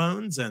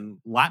iPhones and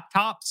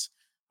laptops?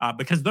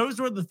 Because those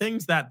were the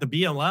things that the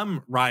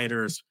BLM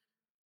rioters,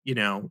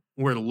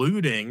 were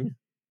looting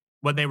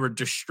when they were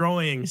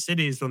destroying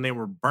cities, when they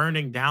were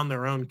burning down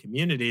their own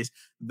communities.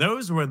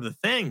 Those were the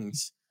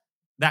things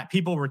that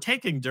people were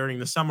taking during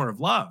the Summer of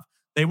Love.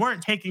 They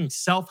weren't taking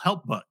self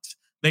help books.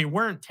 They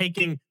weren't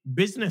taking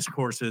business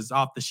courses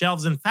off the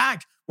shelves. In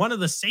fact, one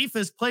of the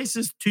safest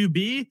places to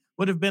be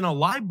would have been a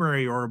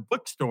library or a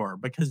bookstore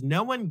because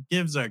no one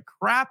gives a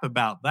crap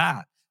about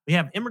that. We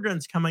have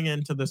immigrants coming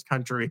into this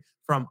country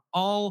from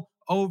all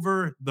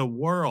over the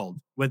world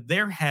with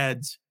their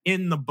heads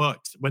in the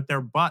books, with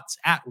their butts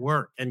at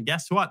work. And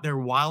guess what? They're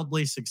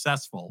wildly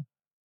successful.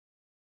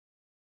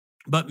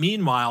 But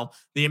meanwhile,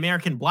 the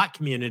American Black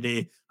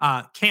community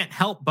can't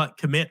help but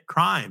commit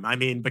crime. I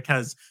mean,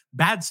 because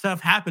bad stuff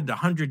happened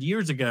 100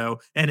 years ago,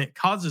 and it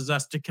causes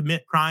us to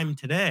commit crime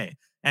today.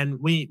 And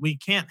we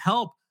can't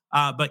help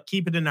but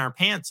keep it in our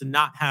pants and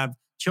not have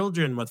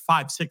children with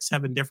 5, 6,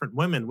 7 different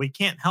women. We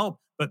can't help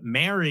but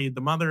marry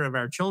the mother of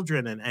our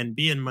children and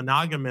be in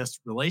monogamous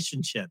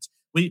relationships.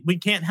 We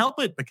can't help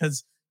it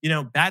because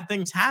bad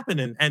things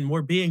happen, and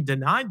we're being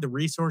denied the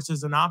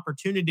resources and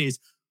opportunities.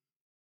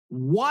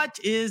 What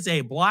is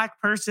a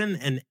Black person,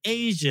 an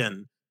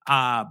Asian,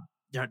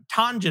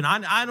 Tongan?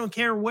 I don't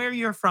care where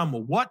you're from.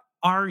 What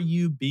are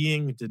you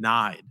being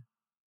denied?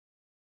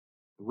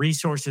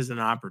 Resources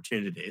and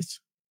opportunities.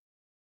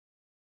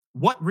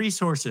 What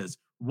resources?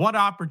 What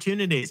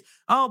opportunities?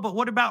 Oh, but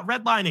what about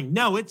redlining?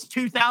 No, it's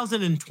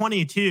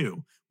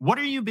 2022. What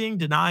are you being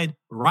denied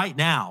right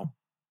now?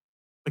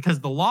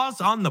 Because the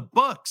laws on the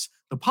books,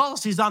 the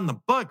policies on the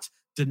books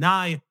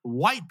deny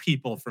white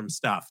people from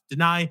stuff,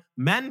 deny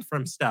men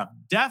from stuff,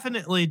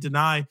 definitely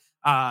deny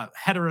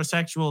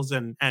heterosexuals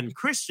and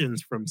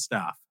Christians from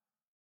stuff.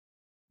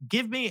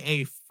 Give me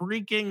a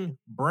freaking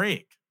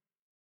break.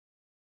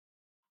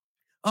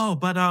 Oh,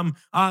 but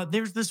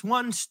there's this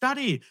one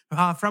study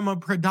from a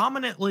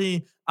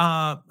predominantly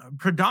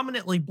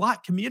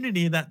Black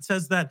community that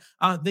says that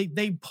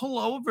they pull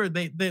over,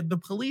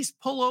 the police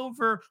pull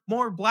over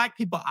more Black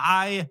people.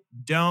 I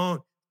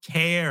don't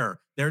care.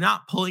 They're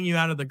not pulling you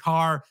out of the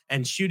car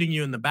and shooting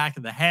you in the back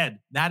of the head.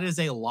 That is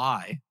a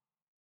lie.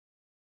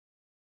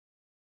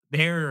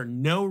 There are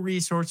no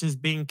resources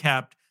being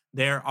kept.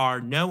 There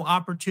are no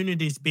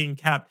opportunities being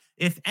kept.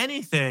 If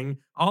anything,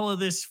 all of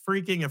this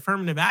freaking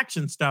affirmative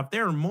action stuff,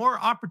 there are more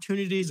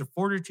opportunities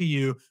afforded to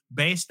you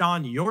based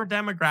on your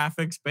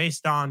demographics,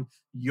 based on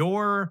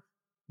your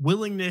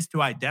willingness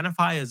to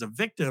identify as a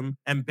victim,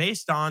 and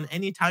based on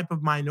any type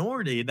of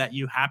minority that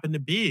you happen to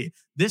be.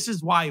 This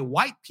is why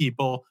white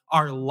people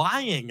are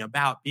lying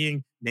about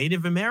being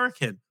Native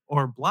American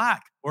or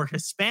Black or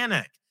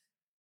Hispanic.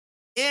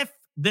 If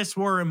this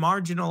were a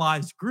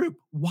marginalized group,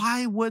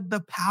 why would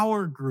the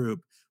power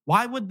group,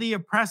 why would the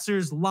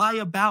oppressors lie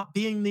about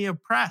being the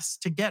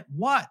oppressed? To get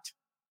what?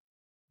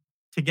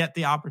 To get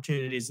the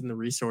opportunities and the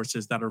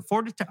resources that are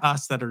afforded to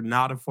us that are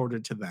not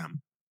afforded to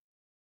them.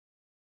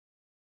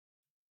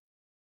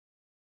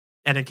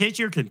 And in case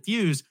you're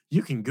confused,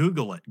 you can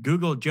Google it.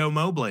 Google Joe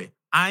Mobley.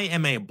 I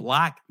am a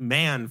Black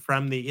man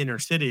from the inner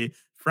city,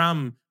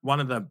 from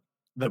one of the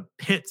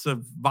pits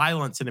of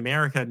violence in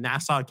America,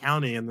 Nassau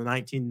County in the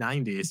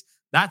 1990s.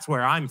 That's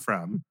where I'm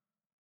from.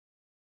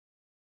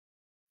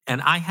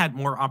 And I had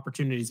more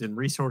opportunities and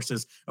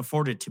resources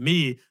afforded to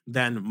me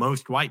than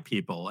most white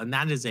people. And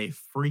that is a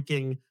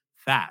freaking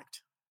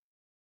fact.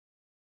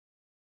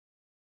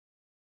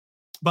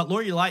 But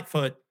Lori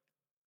Lightfoot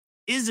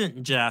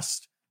isn't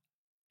just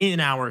in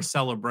our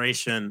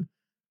celebration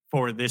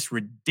for this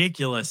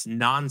ridiculous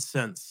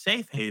nonsense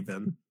safe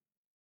haven.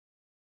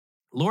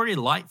 Lori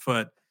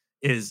Lightfoot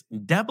is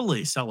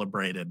doubly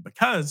celebrated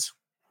because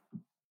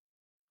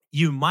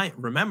you might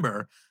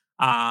remember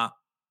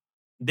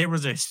there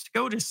was a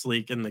SCOTUS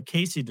leak in the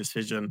Casey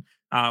decision,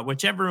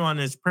 which everyone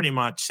is pretty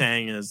much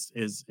saying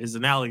is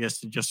analogous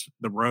to just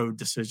the Roe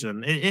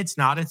decision. It's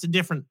not; it's a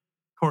different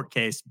court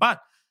case.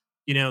 But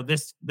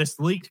this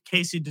leaked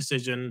Casey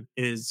decision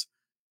is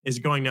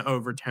going to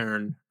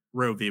overturn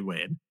Roe v.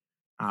 Wade.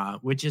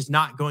 which is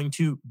not going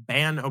to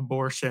ban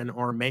abortion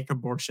or make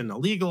abortion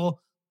illegal.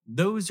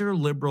 Those are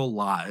liberal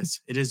lies.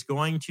 It is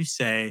going to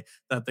say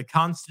that the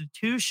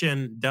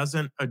Constitution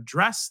doesn't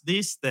address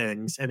these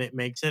things and it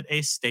makes it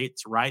a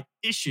states' right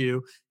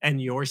issue,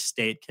 and your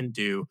state can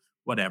do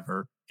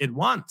whatever it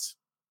wants.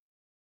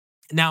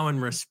 Now, in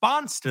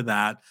response to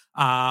that,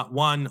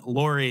 one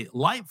Lori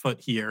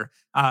Lightfoot here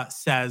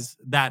says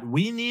that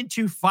we need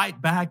to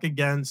fight back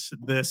against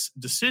this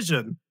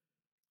decision.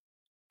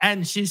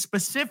 And she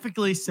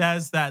specifically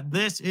says that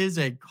this is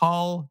a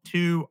call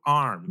to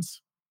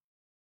arms.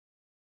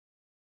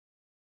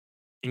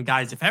 And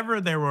guys, if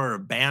ever there were a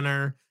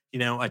banner,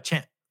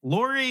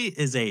 Lori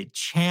is a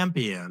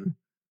champion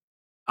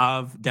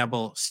of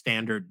double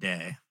standard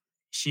day.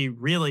 She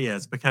really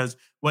is, because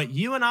what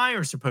you and I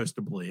are supposed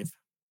to believe,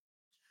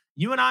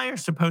 you and I are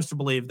supposed to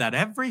believe that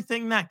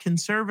everything that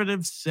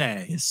conservatives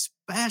say,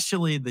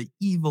 especially the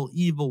evil,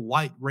 evil,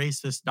 white,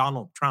 racist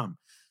Donald Trump,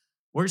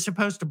 we're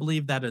supposed to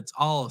believe that it's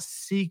all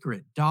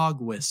secret dog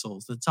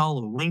whistles. It's all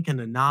a wink and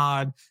a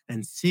nod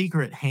and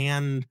secret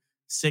hand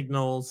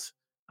signals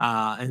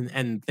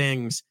and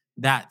things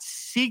that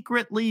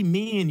secretly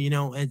mean,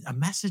 a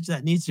message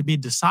that needs to be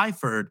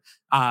deciphered.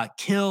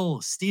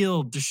 Kill,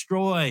 steal,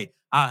 destroy,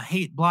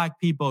 hate black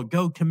people,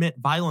 go commit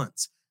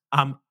violence.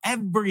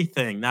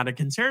 Everything that a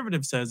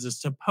conservative says is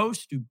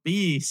supposed to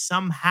be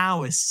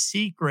somehow a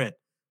secret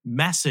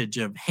message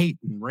of hate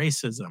and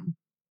racism.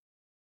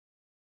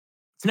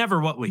 It's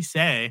never what we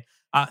say.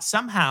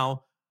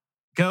 Somehow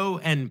go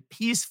and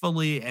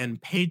peacefully and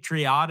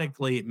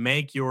patriotically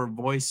make your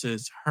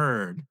voices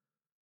heard.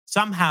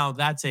 Somehow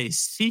that's a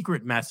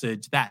secret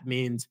message that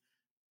means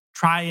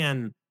try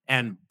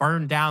and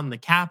burn down the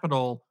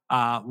Capitol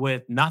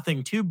with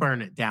nothing to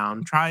burn it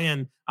down. Try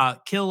and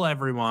kill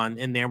everyone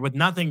in there with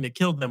nothing to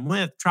kill them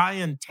with. Try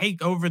and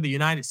take over the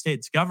United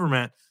States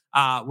government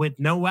with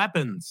no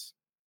weapons.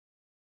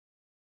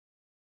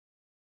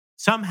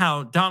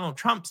 Somehow Donald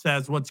Trump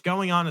says what's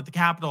going on at the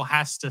Capitol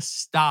has to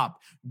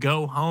stop.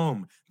 Go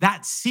home.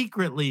 That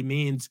secretly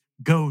means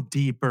go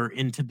deeper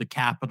into the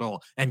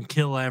Capitol and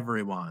kill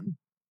everyone.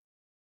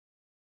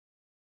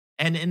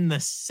 And in the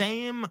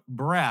same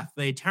breath,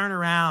 they turn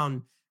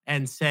around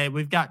and say,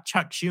 we've got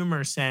Chuck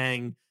Schumer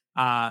saying,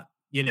 that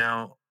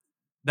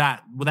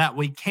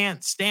we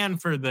can't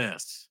stand for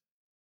this,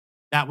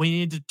 that we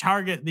need to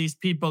target these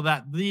people,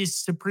 that these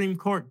Supreme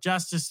Court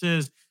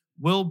justices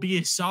will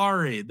be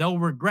sorry. They'll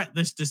regret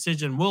this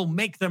decision. We'll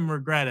make them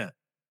regret it.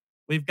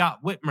 We've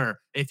got Whitmer.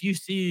 If you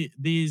see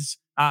these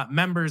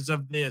members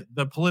of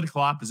the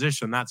political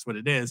opposition, that's what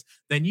it is,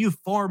 then you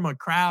form a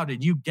crowd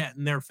and you get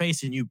in their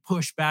face and you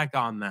push back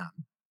on them.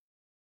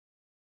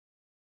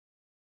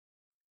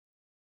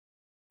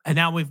 And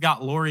now we've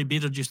got Lori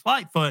Beetlejuice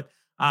Lightfoot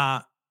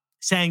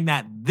saying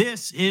that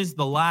this is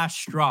the last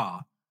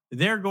straw.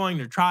 They're going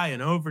to try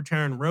and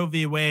overturn Roe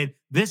v. Wade.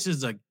 This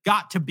is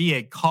got to be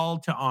a call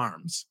to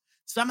arms.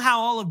 Somehow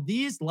all of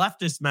these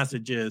leftist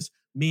messages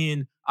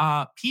mean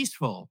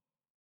peaceful.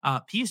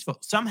 Peaceful.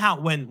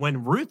 Somehow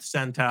when Ruth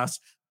sent us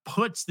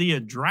puts the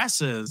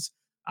addresses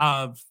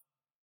of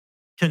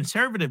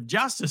conservative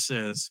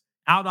justices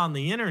out on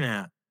the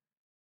internet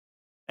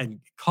and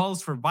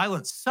calls for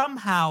violence,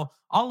 somehow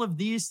all of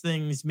these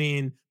things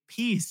mean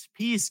peace,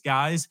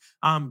 guys.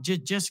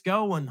 Just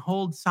go and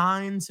hold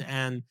signs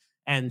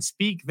and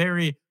speak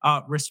very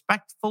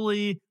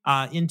respectfully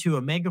into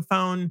a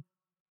megaphone.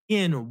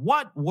 In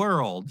what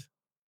world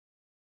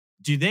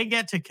do they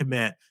get to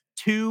commit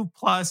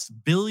 $2+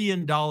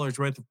 billion worth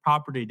of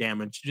property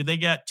damage? Do they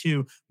get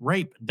to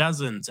rape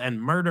dozens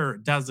and murder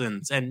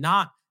dozens and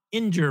not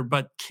injure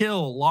but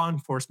kill law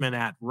enforcement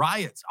at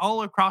riots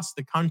all across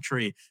the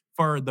country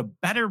for the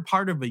better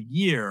part of a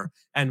year?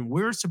 And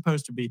we're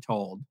supposed to be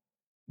told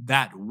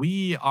that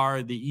we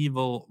are the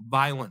evil,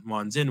 violent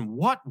ones. In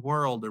what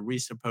world are we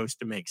supposed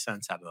to make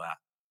sense out of that?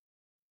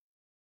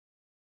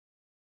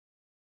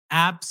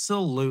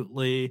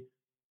 Absolutely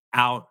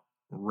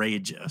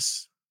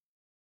outrageous.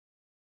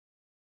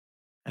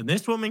 And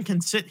this woman can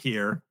sit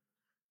here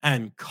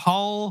and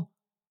call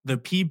the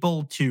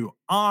people to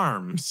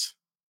arms,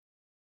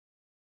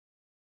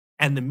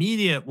 and the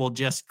media will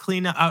just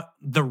clean up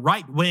the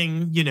right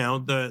wing,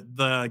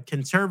 the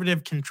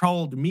conservative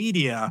controlled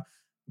media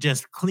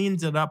just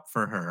cleans it up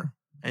for her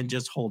and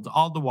just holds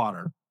all the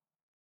water.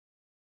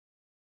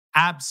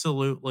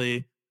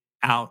 Absolutely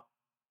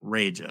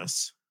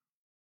outrageous.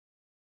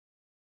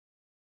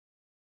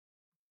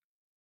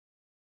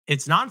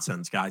 It's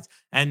nonsense, guys.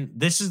 And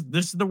this is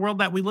the world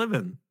that we live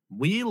in.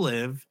 We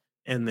live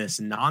in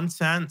this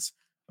nonsense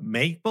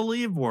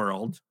make-believe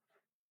world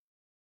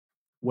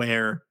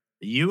where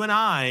you and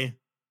I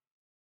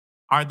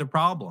are the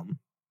problem.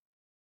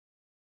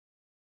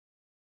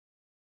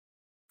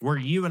 Where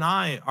you and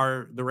I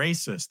are the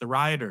racists, the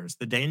rioters,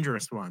 the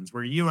dangerous ones.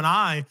 Where you and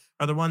I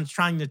are the ones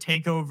trying to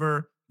take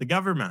over the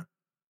government.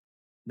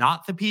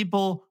 Not the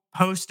people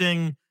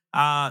posting,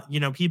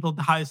 people at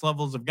the highest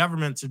levels of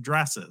government's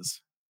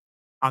addresses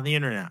on the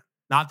internet.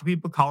 not the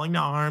people calling to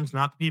arms,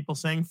 not the people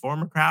saying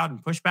form a crowd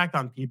and push back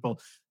on people.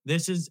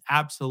 This is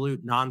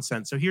absolute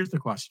nonsense. So here's the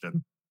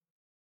question.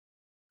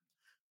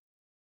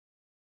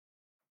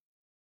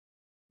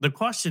 The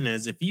question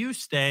is, if you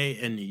stay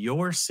in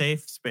your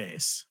safe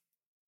space,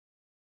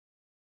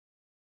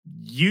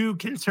 you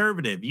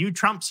conservative, you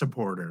Trump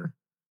supporter,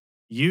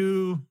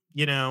 you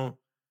know,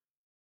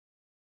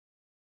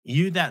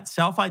 you that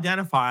self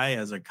identify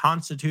as a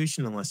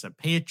constitutionalist, a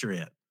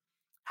patriot,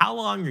 how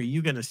long are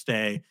you going to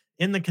stay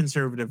in the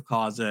conservative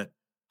closet,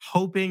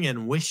 hoping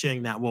and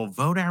wishing that we'll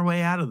vote our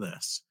way out of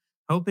this,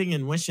 hoping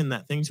and wishing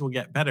that things will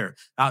get better?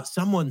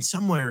 Someone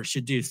somewhere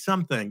should do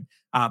something,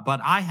 but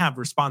I have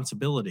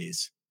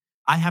responsibilities.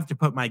 I have to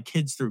put my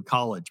kids through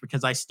college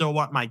because I still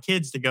want my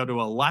kids to go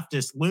to a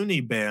leftist loony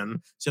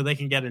bin so they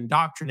can get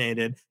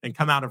indoctrinated and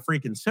come out a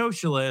freaking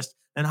socialist.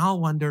 And I'll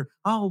wonder,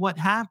 oh, what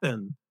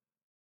happened?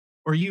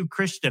 Or you,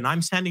 Christian,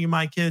 I'm sending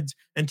my kids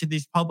into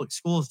these public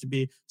schools to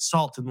be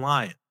salt and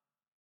light.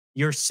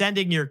 You're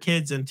sending your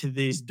kids into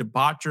these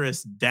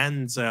debaucherous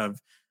dens of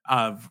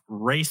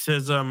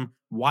racism,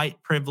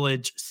 white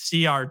privilege,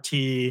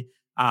 CRT,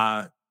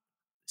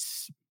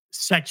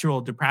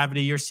 sexual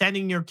depravity. You're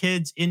sending your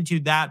kids into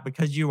that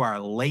because you are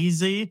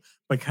lazy,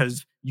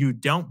 because you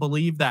don't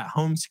believe that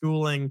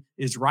homeschooling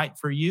is right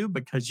for you,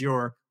 because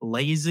you're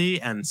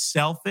lazy and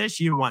selfish.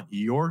 You want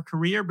your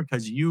career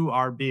because you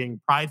are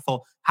being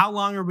prideful. How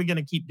long are we going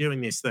to keep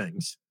doing these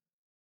things?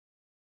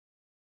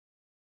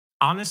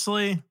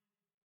 Honestly,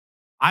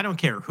 I don't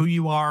care who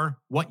you are,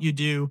 what you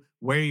do,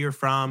 where you're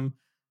from.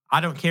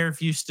 I don't care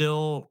if you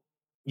still,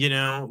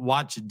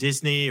 watch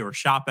Disney or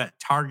shop at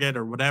Target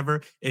or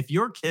whatever. If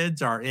your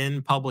kids are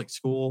in public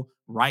school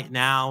right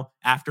now,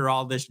 after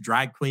all this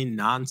drag queen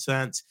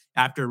nonsense,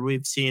 after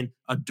we've seen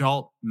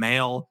adult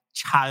male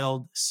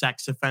child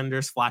sex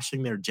offenders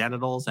flashing their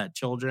genitals at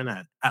children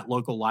at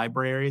local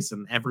libraries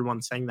and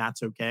everyone saying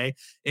that's okay.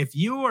 If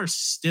you are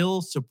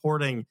still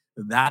supporting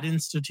that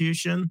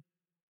institution,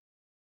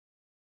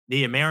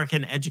 the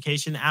American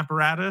education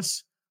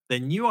apparatus,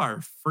 then you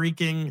are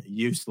freaking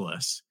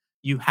useless.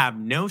 You have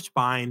no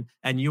spine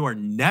and you are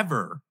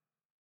never,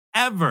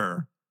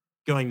 ever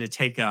going to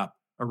take up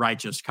a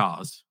righteous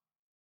cause.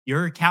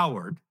 You're a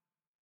coward.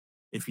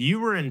 If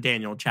you were in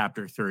Daniel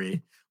chapter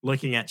 3,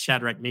 looking at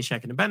Shadrach,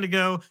 Meshach, and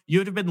Abednego, you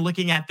would have been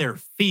looking at their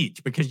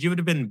feet because you would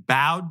have been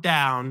bowed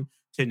down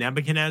to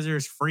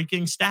Nebuchadnezzar's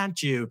freaking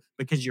statue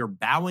because you're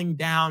bowing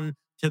down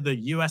to the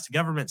US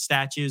government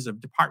statues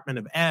of Department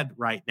of Ed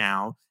right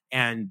now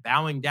and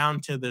bowing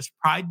down to this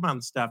Pride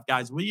Month stuff.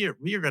 Guys, we are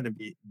going to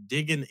be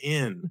digging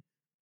in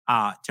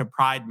to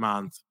Pride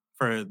Month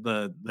for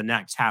the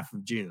next half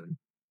of June.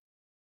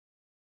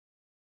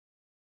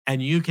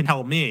 And you can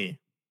tell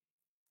me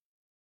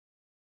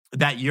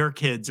that your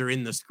kids are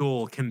in the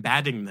school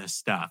combating this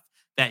stuff,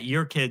 that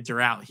your kids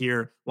are out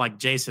here like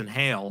Jason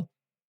Hale.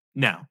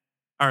 No.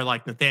 Or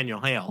like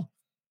Nathaniel Hale.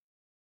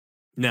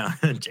 No,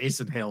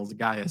 Jason Hale is a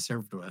guy I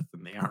served with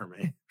in the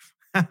Army.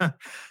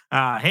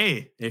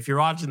 Hey, if you're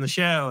watching the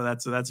show,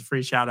 that's a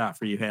free shout out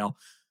for you, Hale.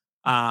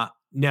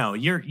 No,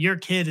 your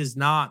kid is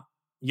not.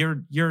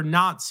 You're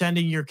not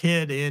sending your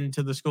kid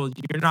into the school.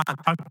 You're not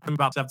talking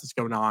about stuff that's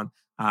going on.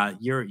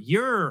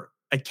 You're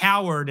a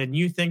coward, and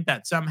you think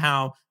that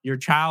somehow your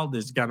child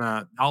is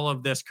gonna, all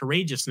of this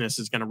courageousness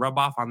is gonna rub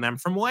off on them.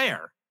 From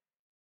where?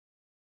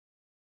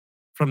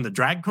 From the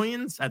drag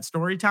queens at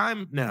story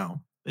time?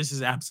 No, this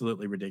is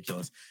absolutely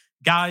ridiculous,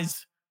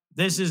 guys.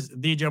 This is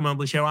the Joe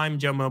Mobley Show. I'm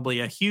Joe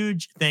Mobley. A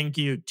huge thank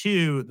you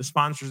to the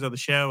sponsors of the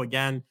show.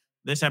 Again,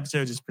 this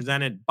episode is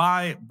presented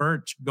by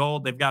Birch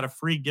Gold. They've got a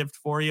free gift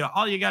for you.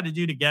 All you got to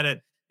do to get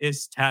it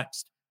is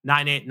text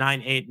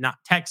 9898, not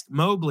text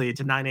Mobley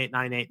to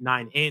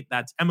 989898.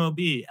 That's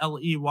Mobley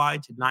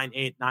to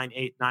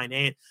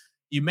 989898.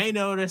 You may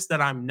notice that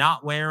I'm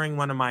not wearing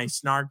one of my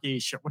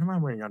snarky what am I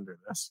wearing under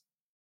this?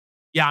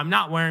 Yeah, I'm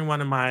not wearing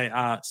one of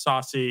my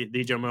saucy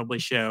The Joe Mobley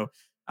Show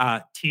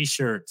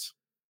t-shirts.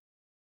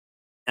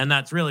 And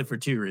that's really for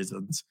two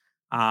reasons.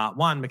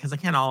 One, because I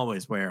can't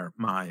always wear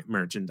my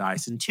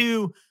merchandise. And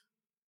two,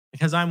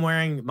 because I'm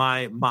wearing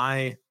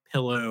my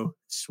pillow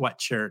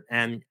sweatshirt.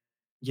 And,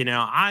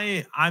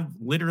 I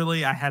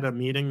had a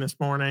meeting this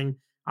morning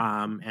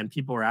and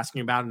people were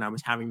asking about it. And I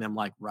was having them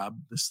like rub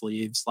the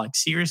sleeves. Like,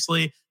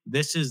 seriously,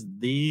 this is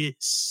the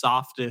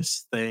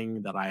softest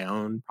thing that I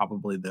own.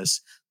 Probably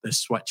this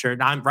sweatshirt.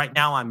 I'm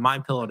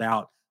MyPillowed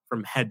out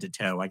from head to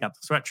toe. I got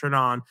the sweatshirt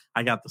on.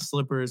 I got the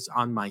slippers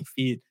on my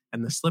feet.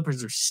 And the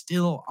slippers are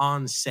still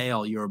on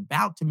sale. You're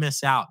about to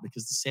miss out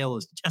because the sale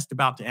is just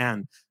about to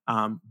end.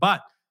 But,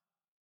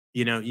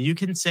 you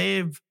can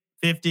save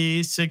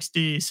 50,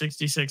 60,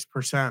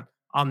 66%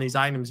 on these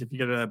items if you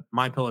go to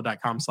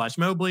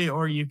mypillow.com/Mobley,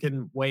 or you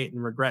can wait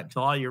and regret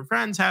until all your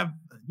friends have,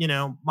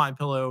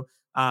 MyPillow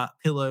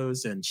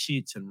pillows and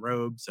sheets and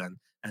robes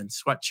and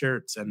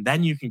sweatshirts. And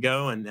then you can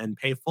go and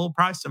pay full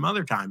price some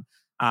other time.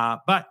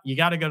 But you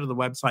got to go to the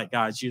website,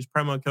 guys. Use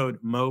promo code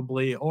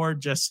Mobley or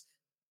just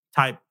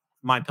type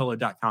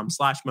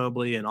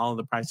mypillow.com/Mobley and all of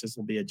the prices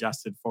will be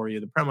adjusted for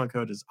you. The promo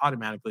code is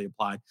automatically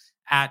applied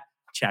at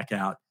check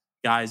out.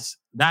 Guys,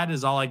 that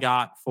is all I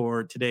got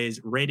for today's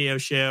radio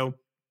show.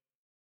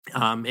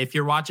 If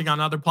you're watching on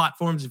other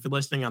platforms, if you're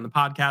listening on the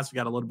podcast, we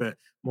got a little bit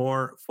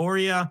more for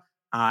you.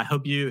 I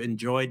hope you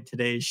enjoyed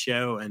today's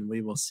show, and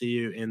we will see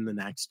you in the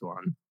next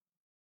one.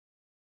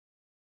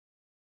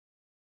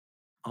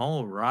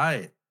 All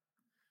right.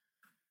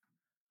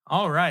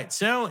 All right.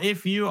 So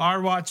if you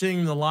are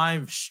watching the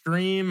live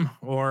stream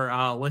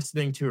or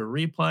listening to a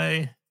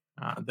replay,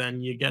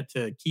 then you get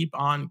to keep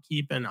on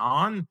keeping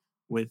on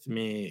with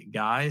me,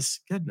 guys.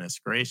 Goodness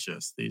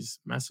gracious. These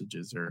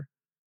messages are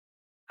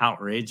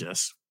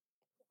outrageous.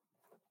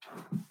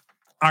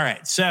 All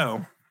right.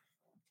 So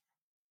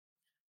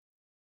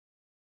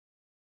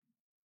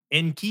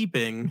in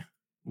keeping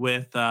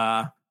with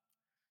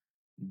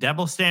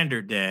Double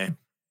Standard Day,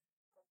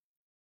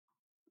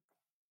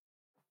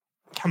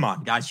 come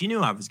on, guys. You knew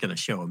I was going to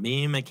show a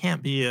meme. It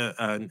can't be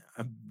a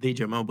The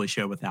Joe Mobley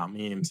show without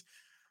memes.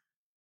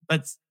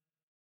 But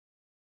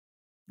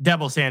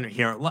Double Standard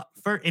here.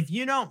 If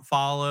you don't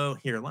follow,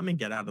 here, let me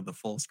get out of the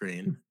full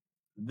screen.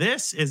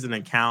 This is an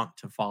account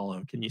to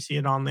follow. Can you see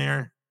it on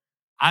there?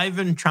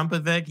 Ivan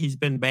Trumpovic. He's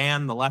been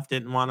banned. The left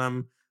didn't want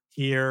him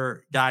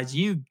here. Guys,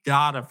 you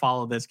got to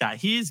follow this guy.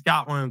 He's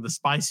got one of the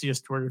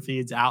spiciest Twitter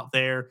feeds out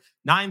there.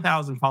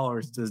 9,000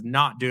 followers does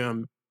not do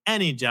him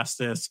any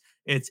justice.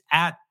 It's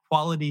at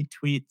Quality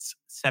Tweets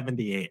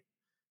 78.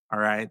 All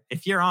right.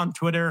 If you're on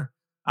Twitter,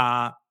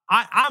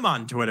 I'm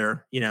on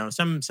Twitter. You know,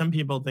 some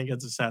people think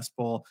it's a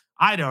cesspool.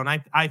 I don't.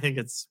 I think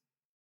it's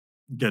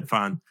good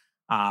fun.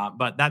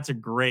 But that's a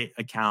great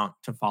account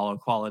to follow.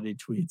 Quality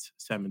Tweets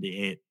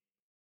 78.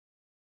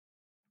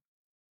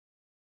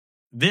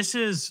 This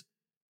is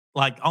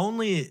like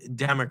only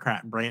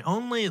Democrat brain,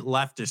 only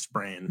leftist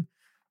brain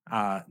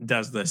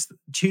does this.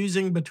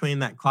 Choosing between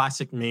that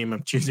classic meme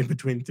of choosing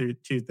between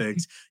two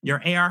things. Your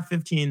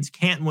AR-15s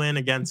can't win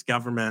against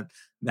government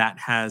that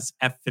has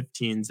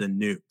F-15s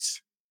and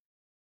nukes.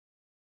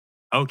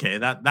 Okay,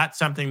 that's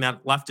something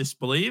that leftists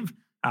believe.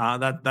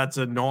 That's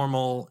a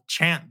normal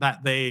chant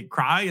that they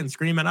cry and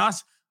scream at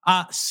us.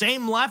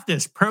 Same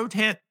leftists,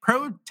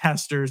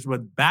 protesters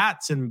with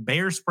bats and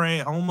bear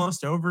spray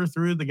almost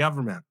overthrew the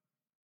government.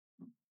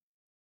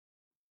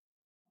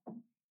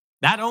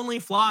 That only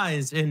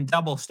flies in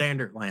double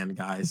standard land,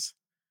 guys.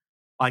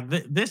 Like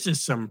this is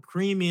some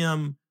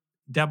premium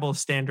double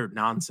standard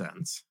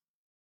nonsense.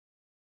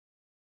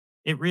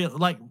 It really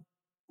like,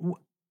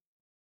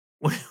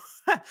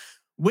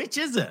 which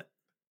is it?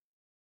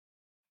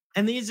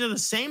 And these are the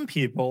same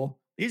people.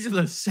 These are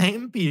the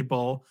same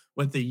people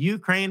with the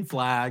Ukraine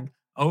flag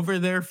over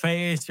their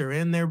face or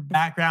in their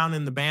background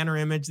in the banner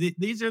image.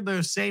 These are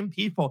those same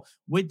people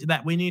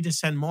that we need to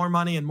send more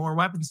money and more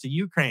weapons to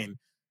Ukraine.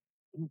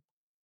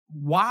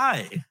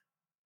 Why?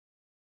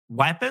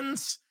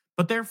 Weapons?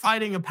 But they're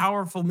fighting a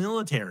powerful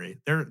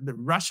military.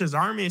 Russia's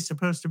army is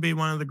supposed to be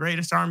one of the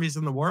greatest armies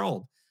in the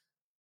world.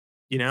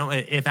 You know,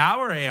 if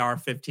our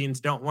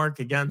AR-15s don't work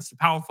against a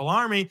powerful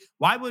army,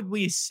 why would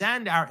we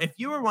send if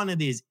you were one of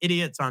these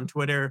idiots on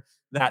Twitter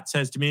that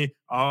says to me,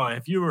 oh,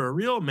 if you were a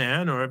real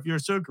man or if you're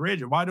so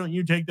courageous, why don't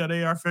you take that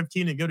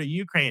AR-15 and go to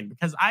Ukraine?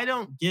 Because I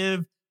don't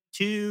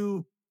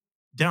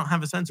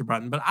have a censor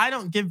button, but I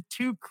don't give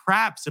two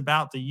craps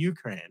about the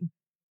Ukraine.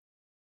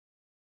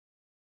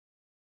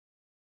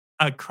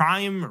 A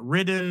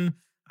crime-ridden,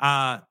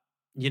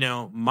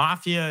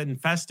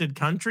 mafia-infested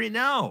country?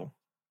 No.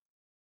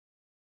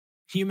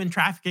 Human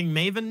trafficking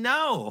maven?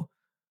 No.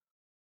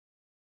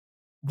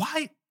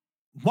 Why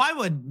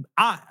would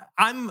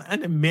I'm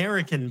an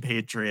American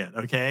patriot,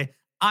 okay?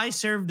 I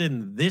served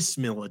in this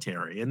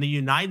military, in the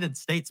United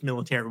States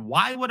military.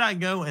 Why would I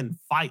go and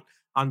fight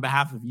on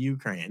behalf of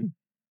Ukraine?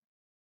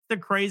 The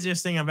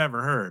craziest thing I've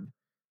ever heard,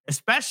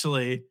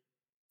 especially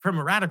from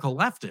a radical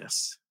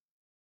leftist.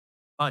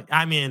 Like,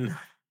 I mean,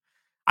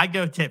 I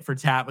go tit for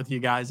tat with you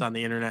guys on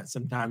the internet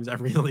sometimes. I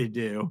really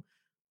do.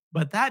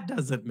 But that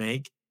doesn't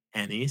make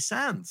any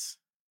sense.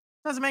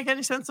 Doesn't make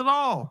any sense at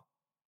all.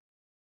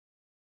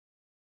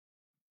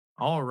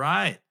 All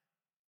right.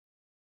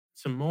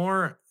 Some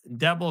more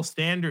double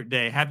standard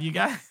day. Have you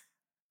guys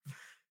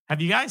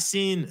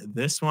seen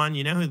this one?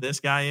 You know who this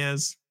guy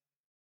is?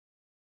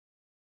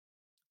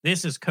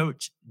 This is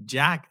Coach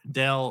Jack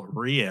Del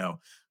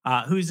Rio,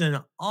 who's in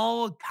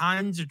all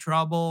kinds of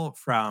trouble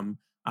from,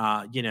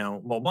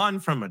 one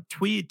from a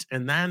tweet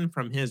and then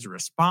from his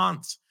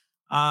response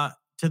to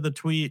the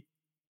tweet.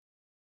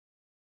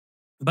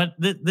 But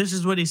this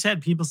is what he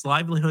said. People's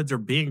livelihoods are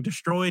being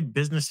destroyed,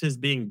 businesses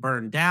being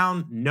burned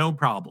down, no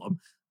problem.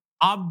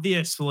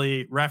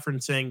 Obviously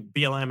referencing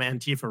BLM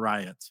Antifa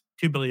riots,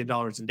 $2 billion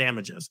in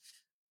damages,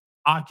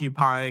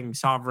 occupying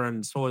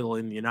sovereign soil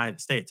in the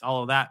United States,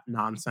 all of that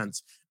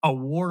nonsense. A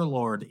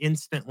warlord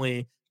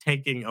instantly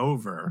taking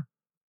over,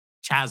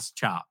 Chaz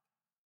Chop,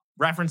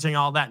 referencing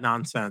all that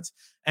nonsense.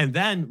 And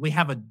then we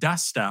have a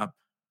dust up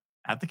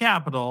at the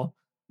Capitol,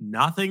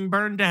 nothing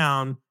burned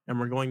down, and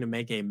we're going to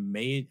make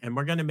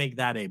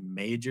that a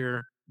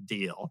major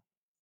deal.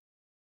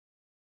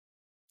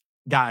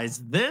 Guys,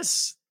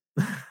 this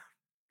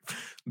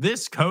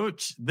This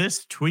coach,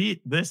 this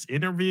tweet, this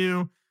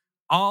interview,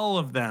 all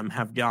of them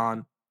have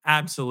gone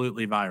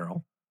absolutely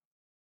viral.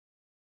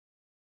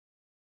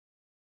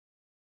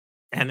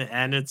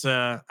 And it's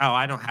a oh,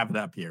 I don't have it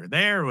up here.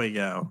 There we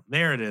go.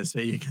 There it is, so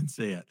you can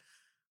see it.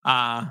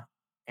 Uh,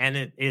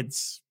 and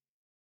it's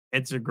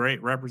a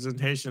great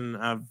representation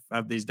of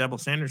these double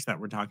standards that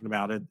we're talking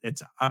about.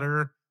 It's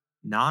utter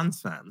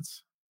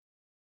nonsense.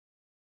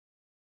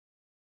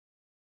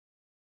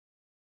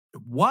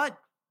 What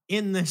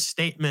in this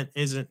statement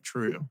isn't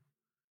true?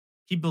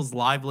 People's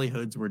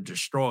livelihoods were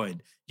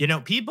destroyed.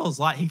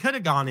 People's he could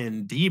have gone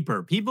in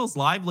deeper. People's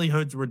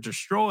livelihoods were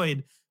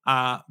destroyed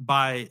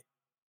by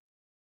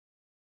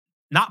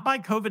not by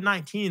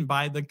COVID-19,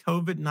 by the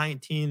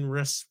COVID-19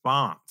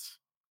 response,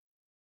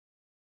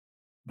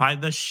 by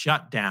the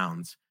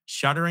shutdowns,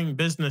 shuttering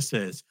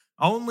businesses,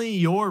 only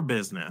your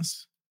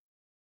business,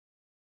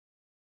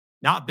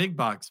 not big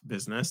box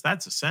business.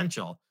 That's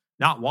essential.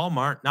 Not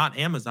Walmart, not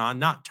Amazon,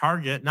 not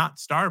Target, not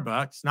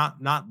Starbucks,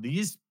 not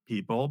these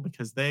people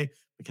because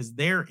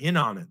they're in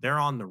on it. They're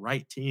on the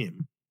right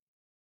team.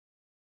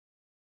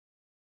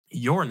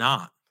 You're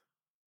not.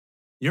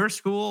 Your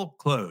school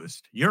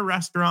closed. Your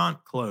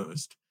restaurant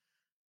closed.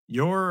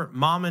 Your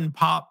mom and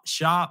pop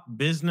shop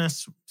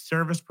business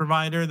service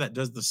provider that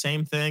does the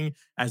same thing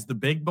as the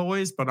big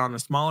boys, but on a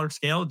smaller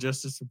scale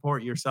just to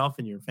support yourself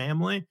and your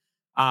family,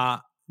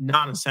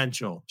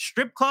 non-essential.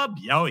 Strip club?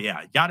 Oh,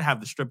 yeah. You got to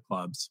have the strip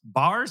clubs.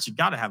 Bars? You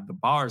got to have the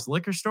bars.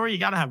 Liquor store? You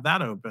got to have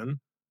that open,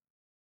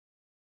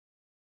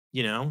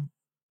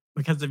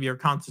 because of your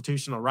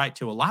constitutional right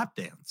to a lap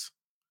dance.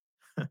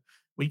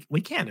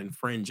 We can't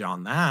infringe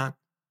on that.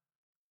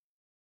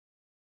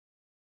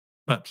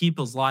 But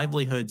people's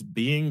livelihoods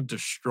being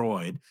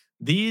destroyed.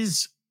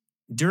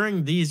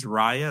 During these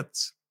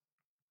riots,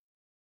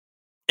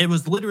 it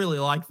was literally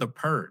like the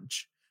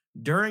purge.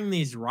 During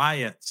these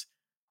riots,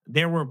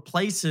 there were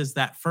places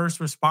that first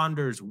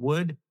responders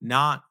would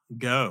not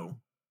go.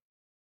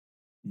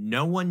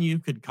 No one you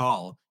could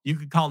call. You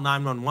could call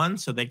 911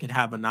 so they could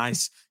have a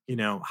nice,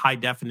 high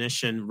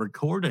definition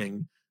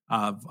recording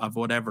of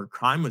whatever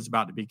crime was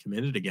about to be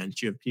committed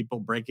against you, of people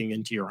breaking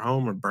into your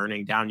home or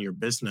burning down your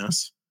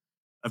business,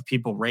 of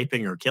people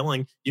raping or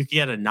killing. You could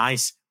get a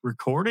nice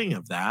recording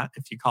of that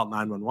if you called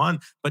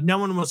 911, but no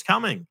one was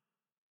coming.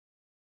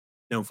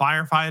 No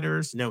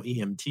firefighters, no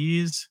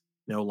EMTs,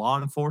 no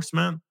law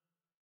enforcement.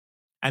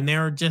 And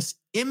there are just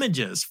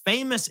images,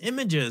 famous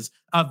images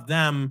of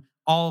them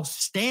all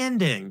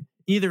standing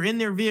either in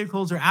their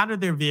vehicles or out of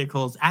their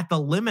vehicles at the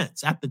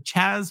limits, at the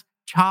Chaz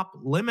Chop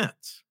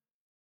limits.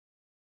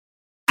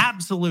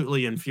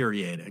 Absolutely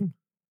infuriating.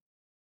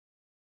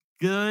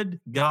 Good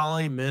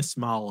golly, Miss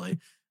Molly.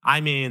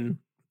 I mean,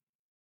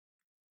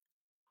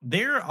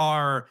 there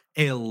are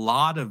a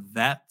lot of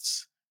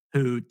vets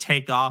who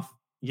take off,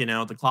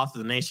 the cloth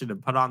of the nation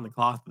and put on the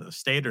cloth of the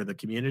state or the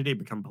community,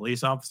 become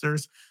police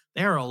officers.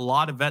 There are a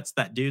lot of vets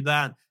that do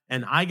that.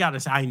 And I got to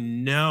say, I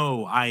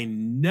know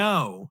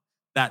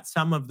that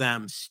some of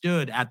them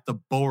stood at the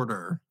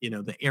border,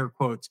 the air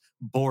quotes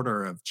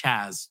border of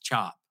Chaz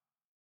Chop.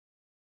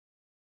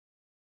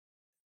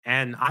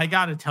 And I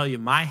got to tell you,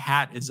 my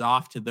hat is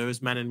off to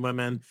those men and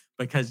women,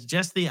 because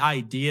just the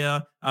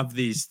idea of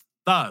these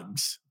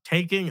thugs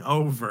taking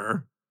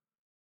over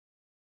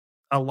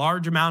a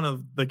large amount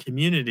of the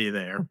community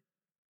there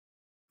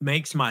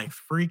makes my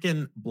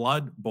freaking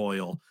blood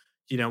boil.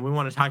 We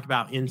want to talk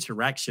about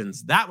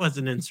insurrections. That was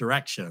an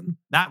insurrection.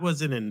 That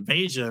was an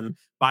invasion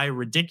by a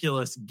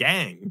ridiculous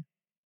gang.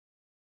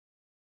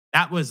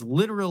 That was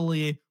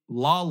literally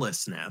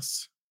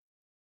lawlessness.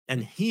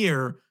 And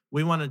here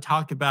we want to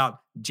talk about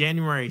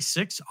January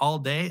 6th all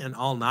day and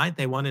all night.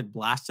 They want it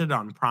blasted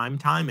on prime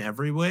time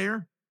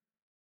everywhere.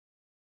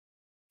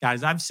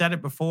 Guys, I've said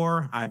it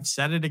before. I've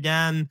said it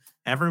again.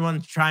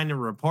 Everyone's trying to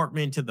report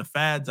me to the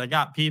feds. I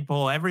got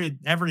people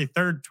every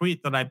third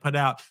tweet that I put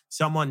out,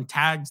 someone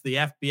tags the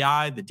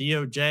FBI, the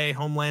DOJ,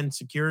 Homeland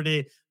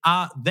Security.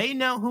 They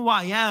know who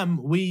I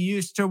am. We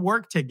used to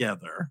work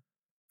together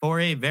for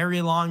a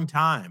very long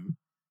time.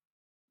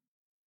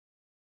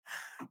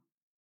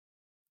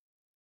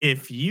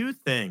 If you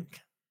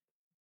think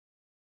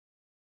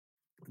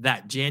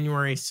that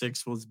January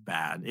 6th was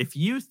bad, if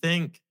you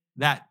think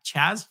that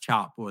Chaz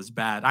Chop was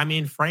bad, I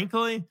mean,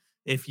 frankly,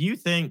 if you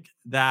think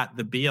that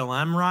the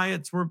BLM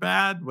riots were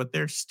bad with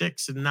their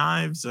sticks and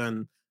knives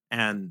and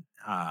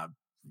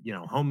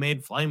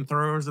homemade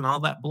flamethrowers and all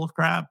that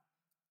bullcrap,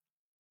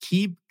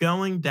 keep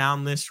going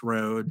down this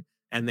road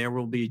and there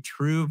will be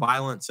true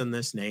violence in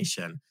this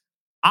nation.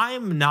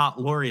 I'm not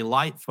Lori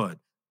Lightfoot.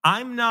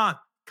 I'm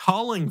not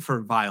calling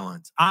for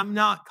violence. I'm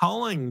not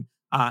calling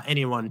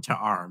anyone to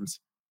arms.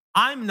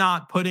 I'm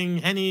not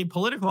putting any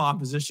political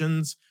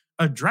opposition's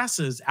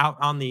addresses out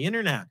on the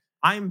internet.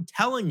 I'm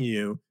telling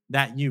you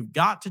that you've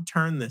got to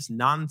turn this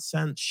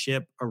nonsense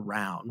ship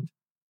around.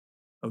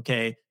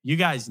 Okay? You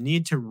guys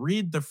need to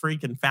read the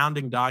freaking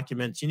founding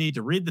documents. You need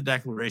to read the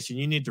Declaration.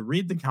 You need to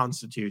read the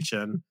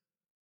Constitution.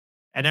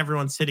 And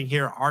everyone's sitting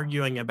here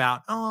arguing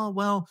about, oh,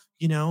 well,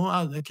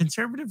 the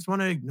conservatives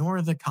want to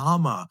ignore the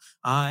comma.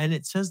 And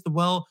it says the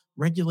well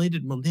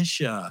regulated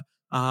militia.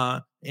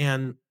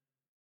 And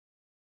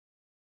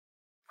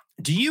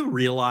do you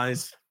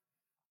realize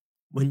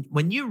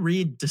when you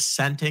read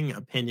dissenting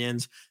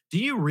opinions, do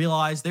you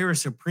realize there are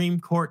Supreme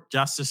Court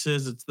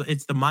justices?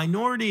 It's the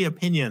minority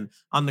opinion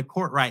on the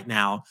court right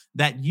now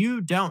that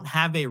you don't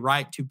have a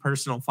right to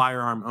personal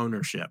firearm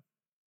ownership.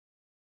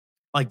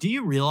 Like, do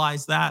you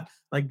realize that?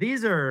 Like,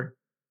 these are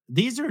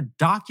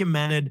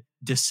documented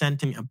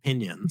dissenting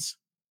opinions,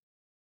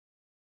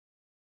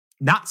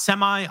 not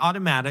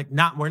semi-automatic.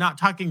 We're not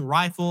talking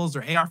rifles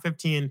or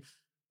AR-15.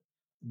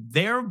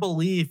 Their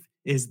belief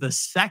is the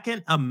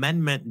Second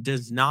Amendment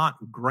does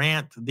not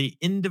grant the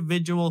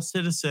individual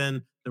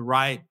citizen the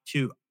right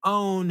to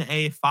own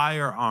a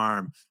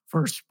firearm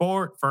for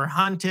sport, for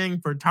hunting,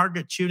 for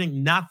target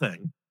shooting,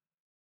 nothing.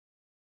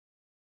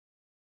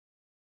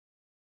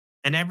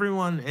 And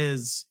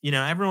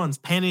everyone's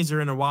panties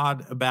are in a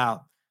wad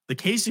about the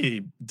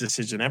Casey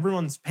decision.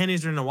 Everyone's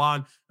panties are in a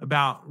wad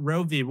about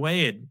Roe v.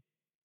 Wade.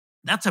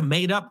 That's a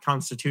made up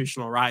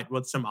constitutional right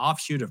with some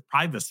offshoot of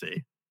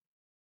privacy.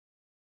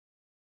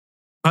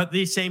 But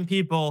these same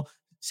people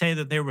say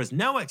that there was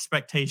no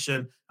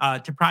expectation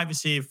to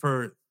privacy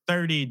for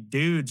 30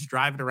 dudes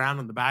driving around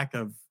in the back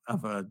of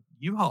a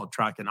U-Haul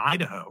truck in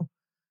Idaho.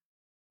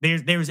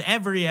 There's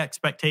every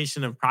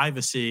expectation of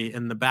privacy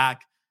in the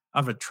back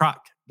of a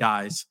truck,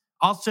 guys.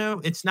 Also,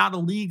 it's not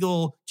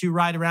illegal to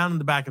ride around in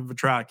the back of a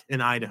truck in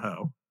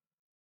Idaho.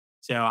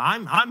 So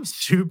I'm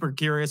super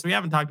curious. We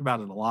haven't talked about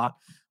it a lot,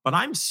 but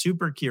I'm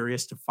super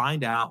curious to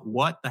find out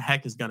what the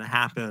heck is going to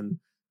happen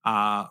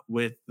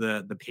with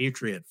the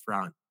Patriot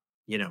Front,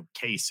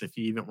 case, if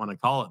you even want to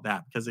call it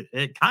that, because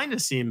it kind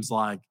of seems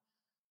like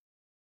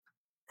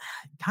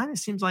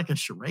a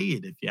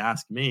charade, if you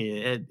ask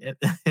me.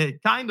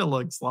 It kind of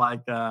looks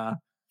like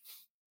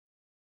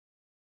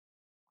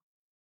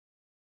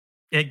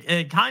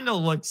it kind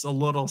of looks a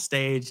little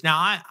staged. Now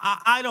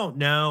I don't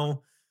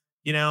know.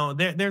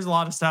 There's a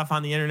lot of stuff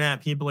on the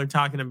internet. People are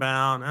talking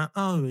about,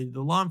 the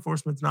law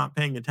enforcement's not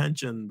paying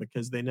attention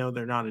because they know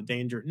they're not a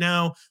danger.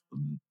 No,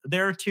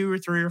 there are 2 or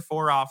 3 or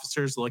 4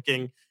 officers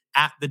looking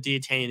at the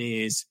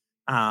detainees,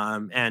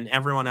 and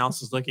everyone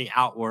else is looking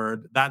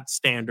outward. That's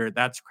standard.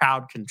 That's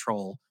crowd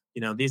control.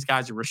 These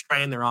guys are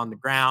restrained. They're on the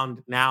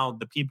ground. Now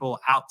the people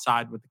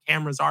outside with the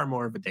cameras are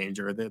more of a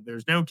danger.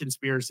 There's no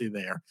conspiracy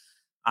there.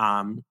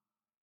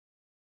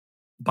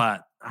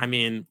 But I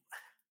mean,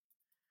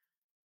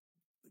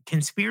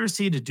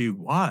 conspiracy to do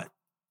what?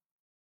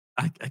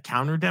 A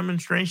counter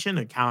demonstration,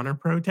 a counter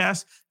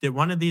protest? Did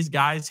one of these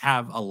guys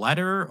have a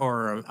letter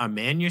or a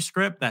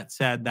manuscript that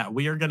said that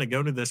we are going to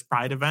go to this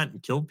pride event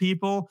and kill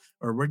people,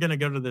 or we're going to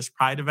go to this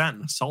pride event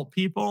and assault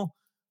people?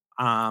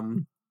 I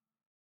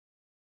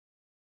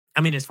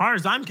mean, as far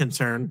as I'm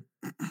concerned,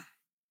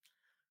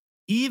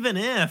 even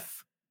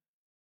if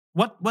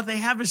what they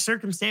have is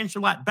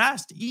circumstantial at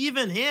best,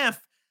 even if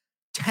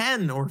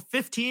 10 or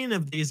 15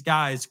 of these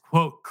guys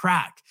quote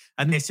crack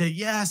and they say,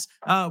 yes,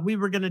 we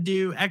were going to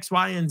do X,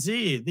 Y, and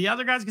Z, the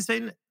other guys can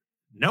say,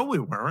 no, we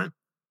weren't.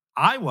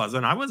 I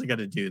wasn't going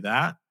to do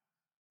that.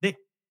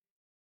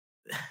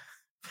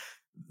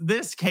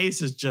 This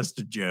case is just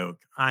a joke.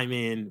 I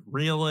mean,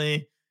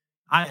 really,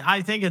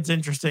 I think it's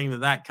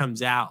interesting that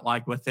comes out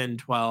like within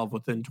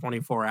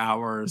 24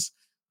 hours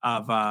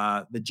of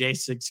the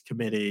J6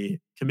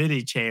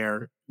 committee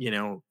chair,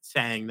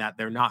 saying that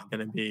they're not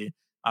going to be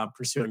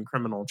pursuing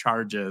criminal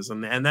charges.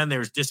 And then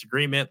there's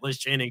disagreement. Liz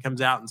Cheney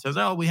comes out and says,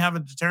 oh, we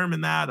haven't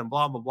determined that, and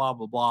blah, blah, blah,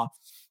 blah, blah.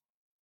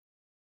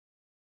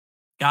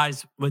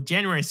 Guys, with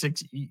January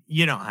 6th,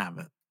 you don't have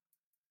it.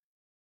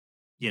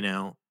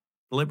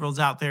 Liberals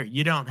out there,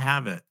 you don't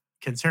have it.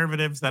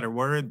 Conservatives that are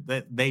worried,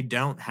 that they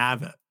don't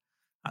have it.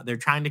 They're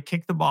trying to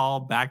kick the ball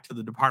back to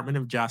the Department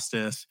of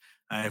Justice.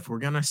 If we're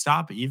going to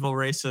stop evil,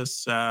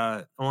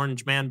 racist,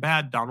 orange man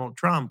bad Donald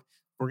Trump,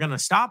 we're going to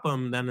stop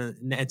him, then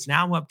it's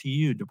now up to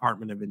you,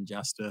 Department of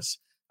Injustice,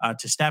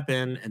 to step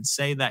in and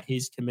say that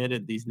he's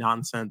committed these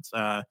nonsense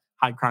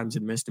high crimes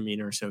and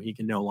misdemeanors so he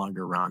can no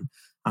longer run.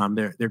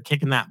 They're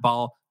kicking that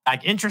ball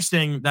back.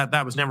 Interesting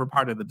that was never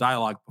part of the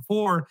dialogue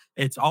before.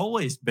 It's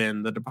always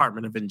been the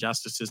Department of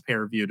Injustice's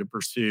purview to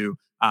pursue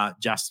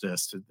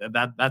justice.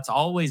 That's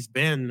always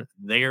been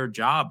their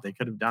job. They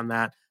could have done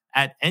that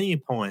at any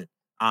point.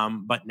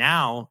 But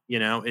now,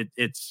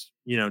 it's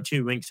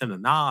 2 winks and a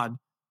nod.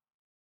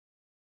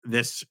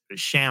 This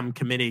sham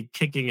committee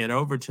kicking it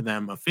over to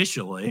them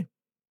officially.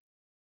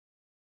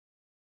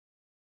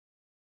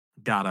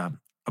 Gotta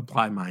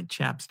apply my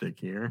chapstick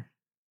here.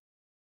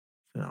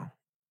 So,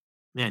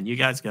 man, you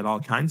guys get all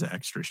kinds of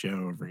extra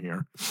show over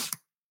here.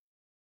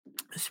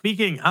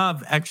 Speaking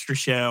of extra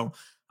show,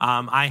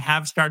 I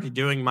have started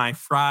doing my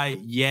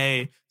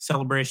Fry-Yay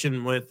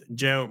celebration with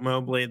Joe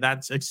Mobley.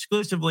 That's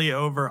exclusively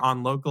over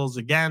on Locals.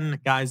 Again,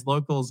 guys,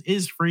 Locals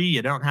is free.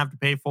 You don't have to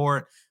pay for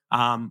it.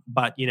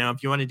 But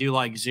if you want to do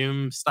like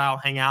Zoom style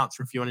hangouts,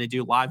 or if you want to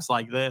do lives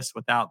like this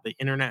without the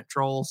internet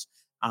trolls,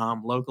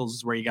 Locals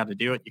is where you got to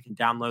do it. You can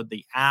download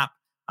the app.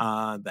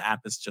 The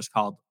app is just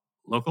called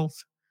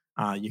Locals.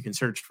 You can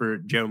search for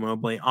Joe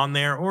Mobley on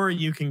there, or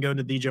you can go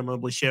to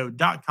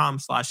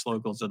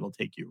thejoemobleyshow.com/locals. It'll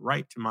take you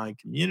right to my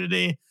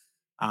community.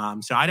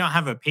 So I don't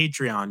have a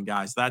Patreon,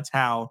 guys. That's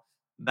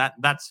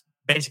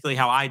basically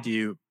how I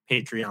do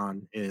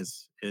Patreon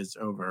is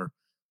over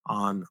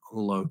on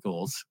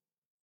Locals.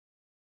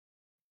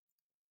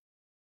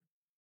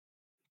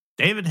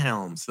 David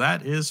Helms,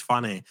 that is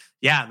funny.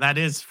 Yeah, that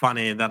is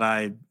funny that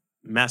I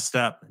messed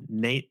up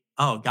Nate.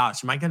 Oh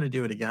gosh, am I going to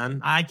do it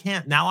again? I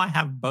can't. Now I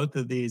have both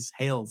of these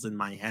Hales in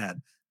my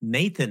head.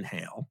 Nathan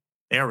Hale.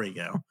 There we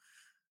go.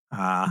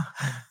 Uh,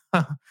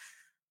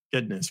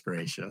 goodness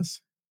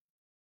gracious.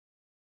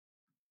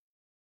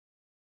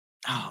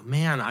 Oh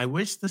man, I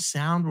wish the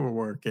sound were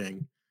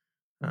working,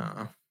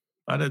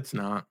 but it's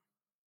not.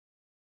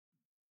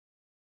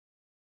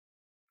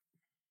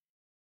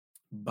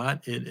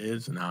 But it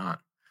is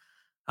not.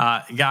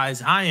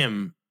 Guys, I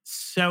am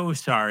so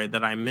sorry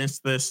that I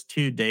missed this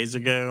 2 days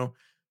ago.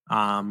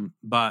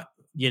 But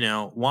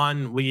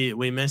one,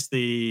 we missed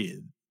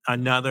the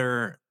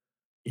another,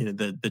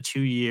 the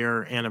 2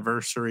 year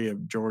anniversary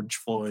of George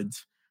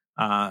Floyd's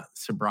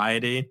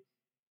sobriety.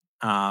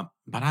 But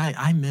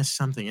I missed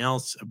something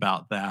else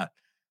about that.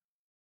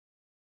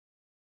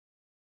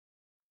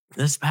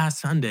 This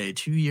past Sunday,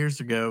 2 years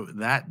ago,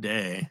 that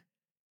day,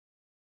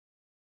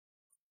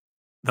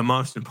 the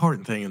most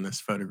important thing in this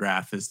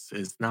photograph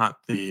is not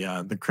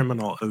the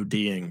criminal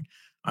ODing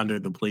under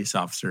the police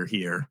officer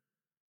here,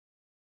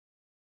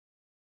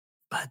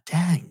 but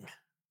dang,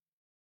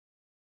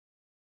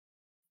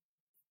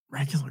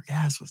 regular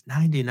gas was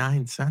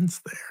 99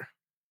 cents there.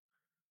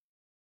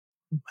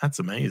 That's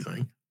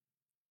amazing.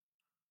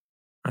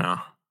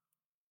 Oh,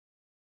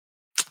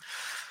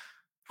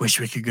 wish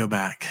we could go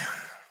back.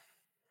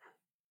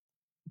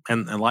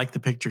 And like the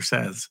picture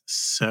says,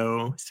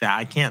 so sad.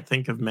 I can't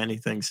think of many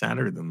things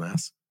sadder than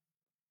this.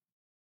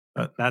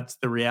 But that's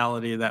the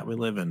reality that we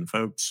live in,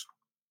 folks.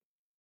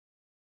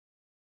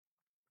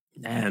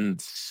 And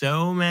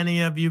so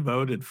many of you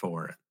voted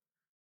for it.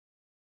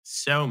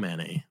 So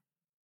many.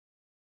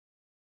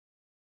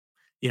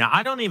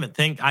 I don't even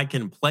think I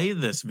can play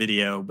this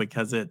video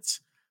because it's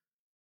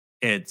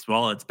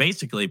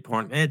basically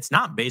porn. It's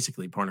not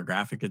basically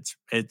pornographic.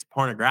 It's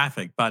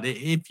pornographic. But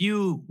if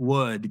you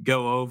would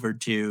go over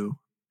to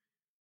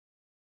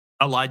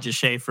Elijah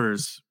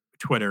Schaefer's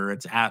Twitter,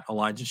 it's at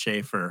Elijah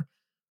Schaefer.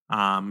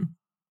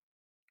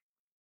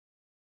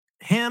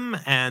 Him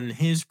and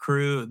his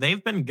crew,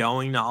 they've been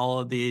going to all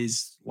of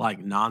these like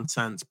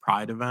nonsense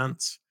pride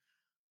events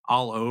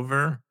all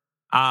over.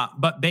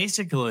 But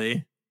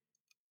basically,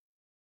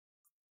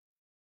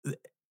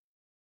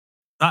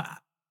 uh,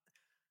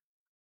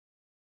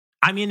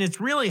 I mean, it's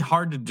really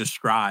hard to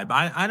describe.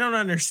 I don't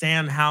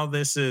understand how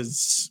this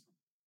is.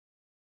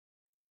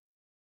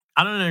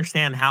 I don't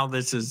understand how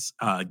this is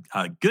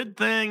a good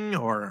thing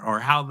or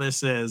how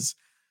this is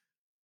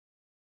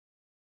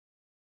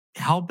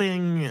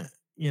helping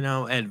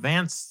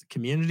advance the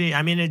community.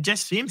 I mean, it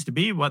just seems to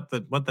be what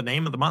the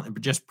name of the month,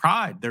 just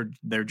pride.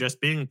 They're just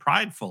being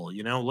prideful.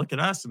 Look at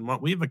us and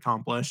what we've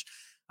accomplished.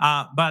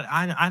 But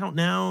I don't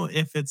know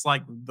if it's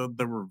like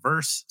the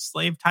reverse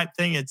slave type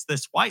thing. It's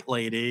this white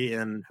lady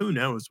and who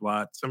knows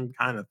what, some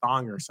kind of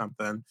thong or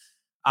something.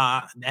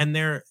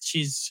 And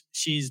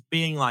she's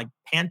being like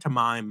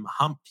pantomime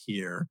humped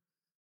here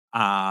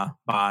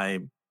by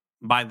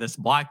this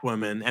black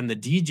woman, and the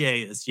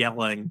DJ is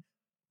yelling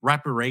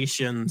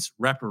reparations,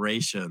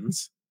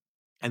 reparations.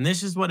 And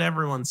this is what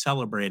everyone's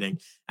celebrating.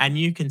 And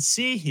you can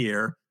see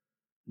here,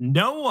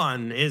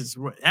 everyone is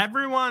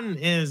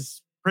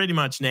pretty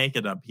much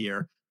naked up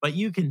here, but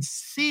you can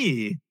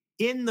see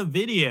in the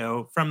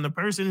video from the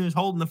person who's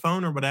holding the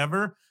phone or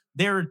whatever,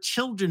 there are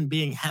children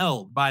being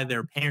held by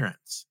their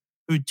parents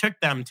who took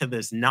them to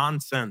this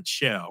nonsense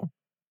show.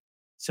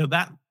 So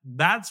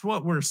that's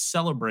what we're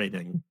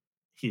celebrating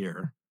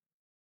here.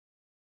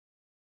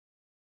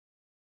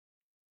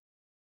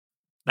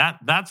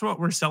 That's what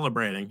we're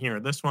celebrating here.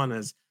 This one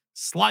is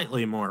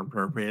slightly more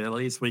appropriate. At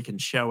least we can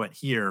show it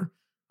here,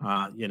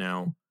 on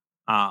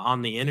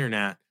the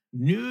internet.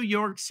 New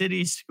York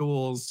City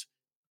schools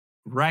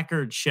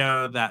records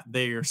show that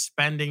they are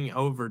spending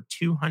over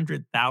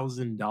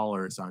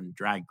 $200,000 on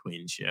drag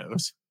queen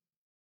shows.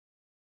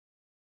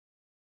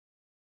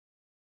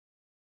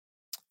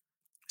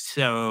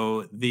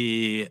 So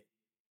the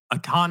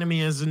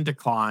economy is in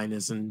decline,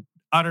 is in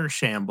utter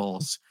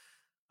shambles.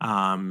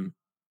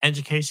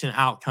 Education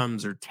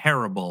outcomes are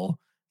terrible.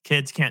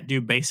 Kids can't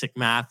do basic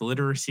math.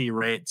 Literacy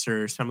rates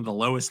are some of the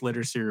lowest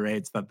literacy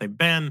rates that they've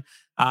been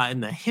in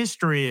the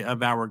history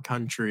of our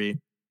country.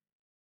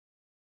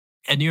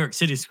 And New York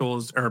City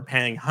schools are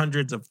paying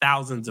hundreds of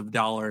thousands of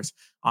dollars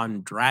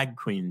on drag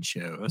queen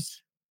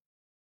shows.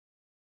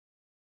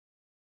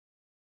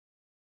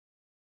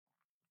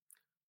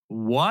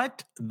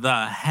 What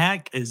the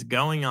heck is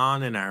going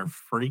on in our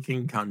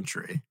freaking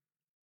country?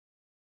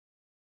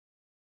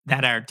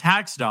 That our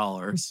tax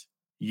dollars,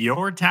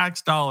 your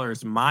tax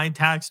dollars, my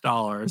tax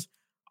dollars,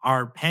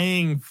 are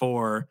paying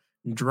for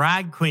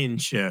drag queen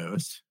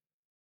shows.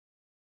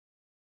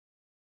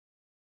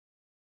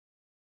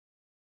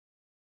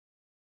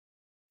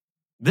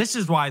 This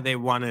is why they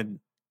wanted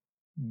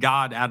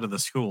God out of the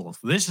schools.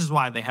 This is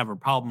why they have a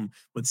problem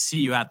with see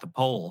you at the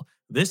pole.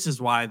 This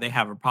is why they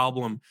have a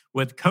problem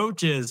with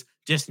coaches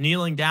just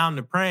kneeling down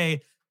to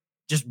pray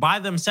just by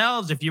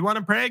themselves. If you want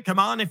to pray, come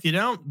on. If you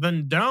don't,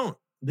 then don't.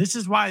 This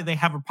is why they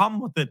have a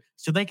problem with it.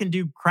 So they can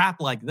do crap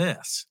like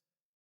this.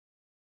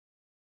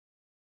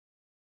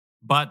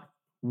 But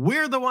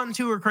we're the ones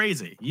who are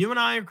crazy. You and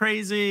I are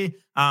crazy.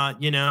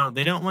 They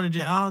don't want to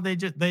do,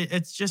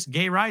 it's just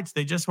gay rights.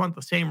 They just want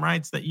the same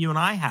rights that you and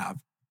I have.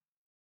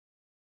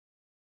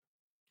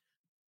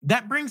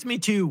 That brings me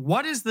to,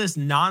 what is this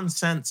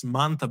nonsense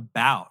month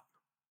about?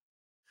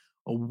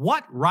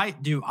 What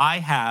right do I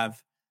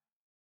have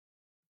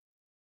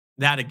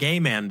that a gay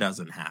man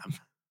doesn't have?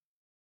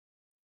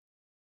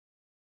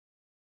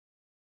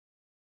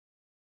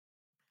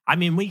 I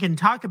mean, we can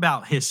talk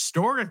about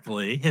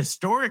historically.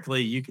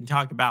 Historically, you can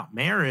talk about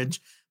marriage,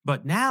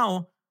 but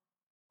now,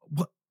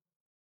 what,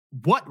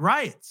 what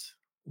rights?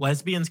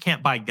 Lesbians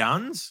can't buy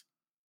guns,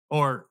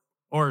 or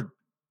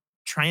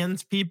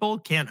trans people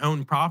can't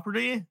own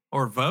property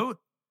or vote?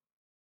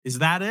 Is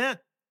that it?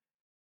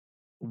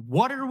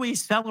 What are we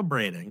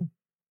celebrating?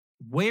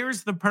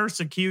 Where's the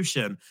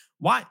persecution?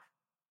 Why?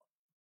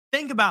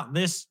 Think about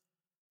this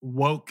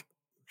woke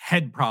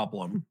head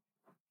problem.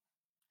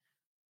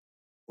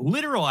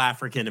 Literal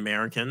African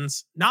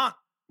Americans, not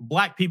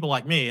black people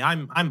like me.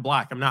 I'm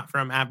black. I'm not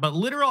from, but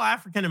literal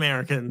African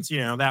Americans,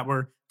 that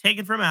were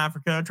taken from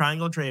Africa,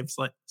 triangle trade,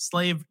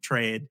 slave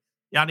trade,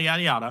 yada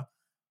yada yada,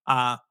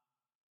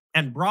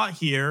 and brought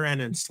here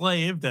and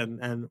enslaved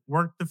and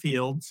worked the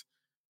fields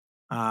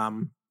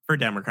for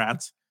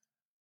Democrats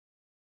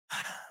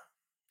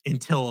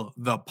until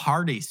the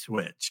party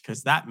switch,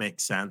 because that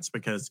makes sense.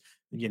 Because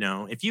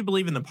if you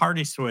believe in the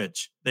party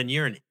switch, then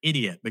you're an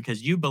idiot,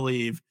 because you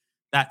believe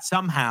that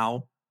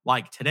somehow,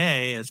 like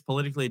today, as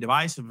politically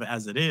divisive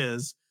as it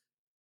is,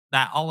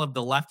 that all of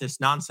the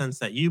leftist nonsense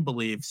that you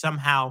believe,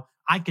 somehow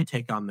I could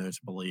take on those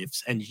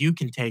beliefs and you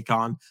can take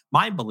on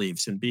my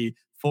beliefs and be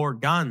for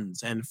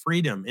guns and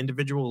freedom,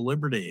 individual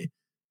liberty,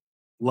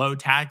 low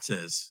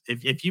taxes.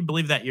 If you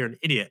believe that, you're an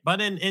idiot.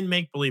 But in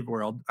make believe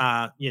world,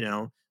 where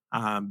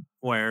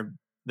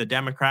the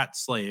Democrat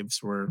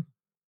slaves were,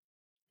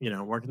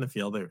 working the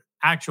field, they're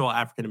actual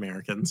African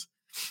Americans.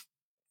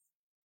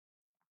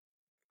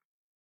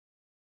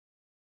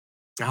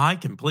 I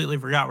completely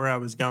forgot where I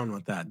was going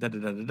with that. Da, da,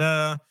 da, da,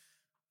 da.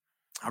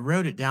 I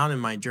wrote it down in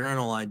my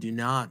journal. I do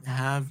not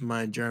have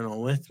my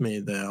journal with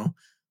me, though.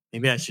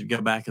 Maybe I should go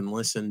back and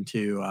listen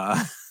to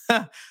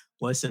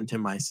listen to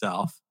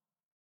myself.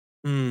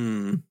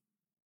 Well,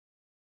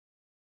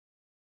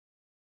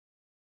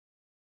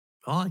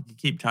 I could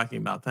keep talking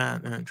about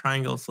that.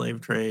 Triangle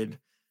slave trade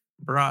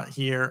brought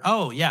here.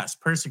 Oh, yes,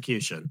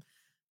 persecution.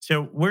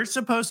 So we're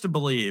supposed to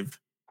believe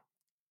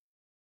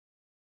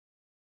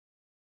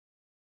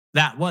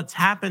that what's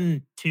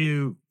happened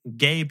to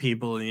gay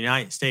people in the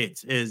United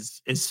States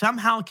is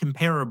somehow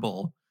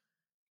comparable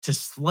to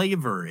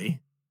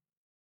slavery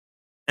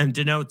and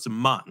denotes a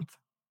month.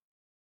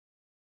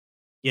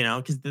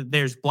 Because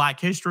there's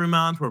Black History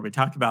Month, where we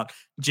talk about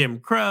Jim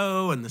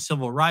Crow and the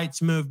civil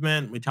rights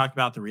movement. We talk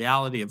about the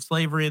reality of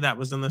slavery that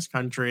was in this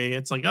country.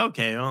 It's like,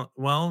 okay,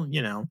 well,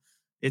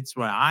 it's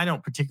why I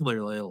don't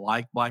particularly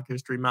like Black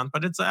History Month,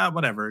 but it's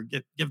whatever.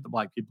 Give the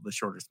Black people the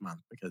shortest month,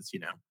 because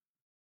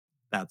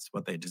that's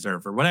what they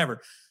deserve or whatever.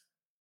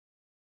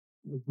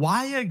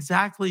 Why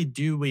exactly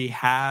do we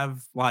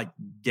have like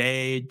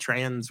gay,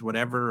 trans,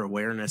 whatever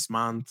awareness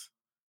month?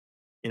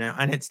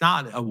 And it's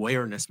not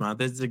awareness month.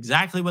 It's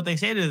exactly what they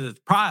say it is. It's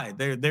pride.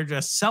 They're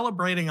just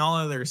celebrating all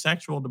of their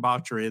sexual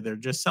debauchery. They're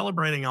just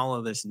celebrating all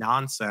of this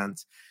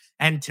nonsense.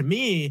 And to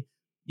me,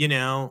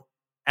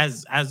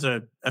 as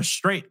a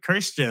straight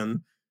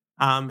Christian,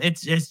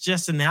 it's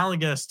just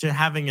analogous to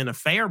having an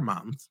affair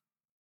month.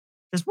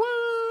 Just woo,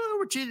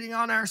 we're cheating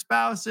on our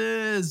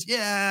spouses.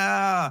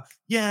 Yeah,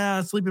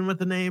 sleeping with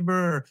the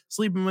neighbor,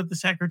 sleeping with the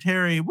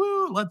secretary.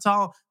 Woo, let's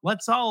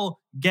all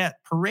get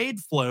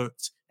parade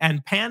floats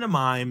and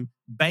pantomime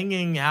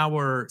banging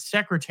our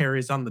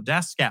secretaries on the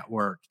desk at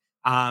work,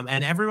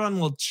 and everyone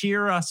will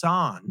cheer us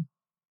on.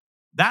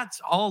 That's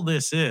all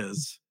this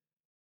is.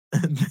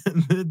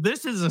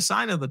 This is a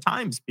sign of the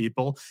times,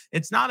 people.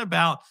 It's not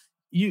about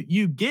you.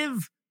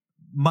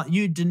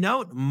 You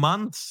denote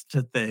months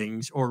to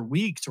things or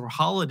weeks or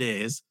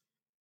holidays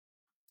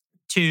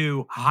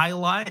to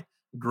highlight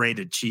great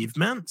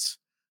achievements,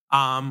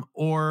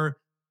 or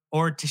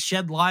to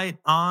shed light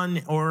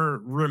on or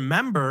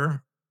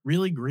remember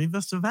really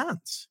grievous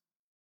events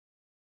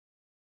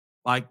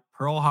like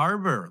Pearl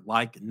Harbor,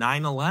 like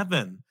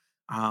 9/11,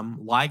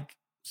 like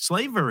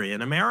slavery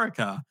in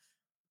America.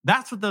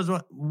 That's what those.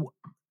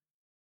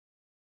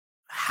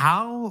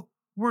 How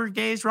were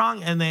gays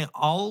wrong? And they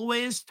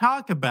always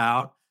talk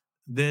about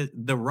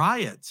the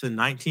riots in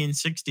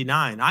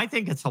 1969. I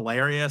think it's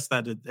hilarious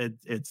that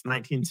it's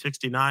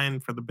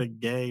 1969 for the big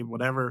gay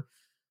whatever.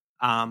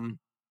 Um,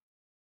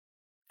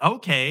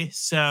 okay,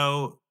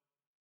 so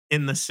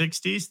in the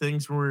 60s,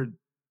 things were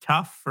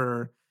tough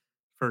for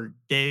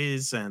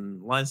gays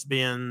and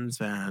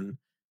lesbians and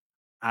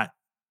I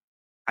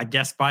I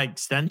guess by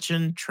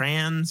extension,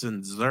 trans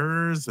and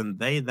zers and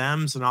they,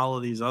 thems, and all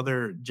of these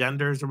other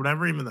genders or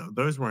whatever, even though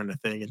those weren't a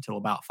thing until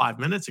about 5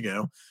 minutes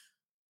ago.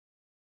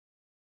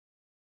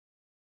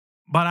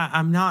 But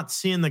I'm not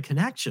seeing the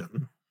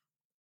connection.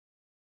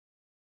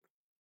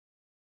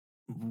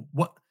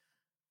 What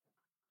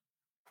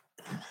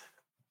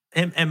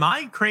am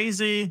I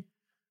crazy,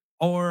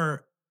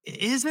 or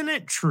isn't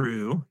it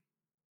true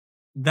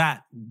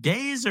that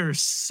gays are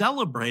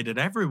celebrated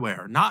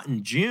everywhere? Not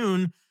in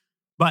June,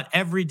 but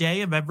every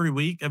day of every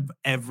week of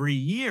every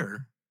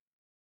year.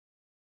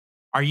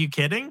 Are you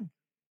kidding?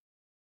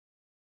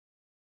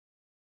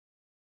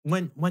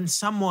 When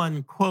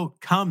someone quote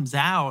comes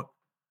out,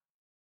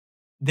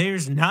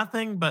 there's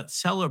nothing but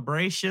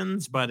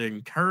celebrations, but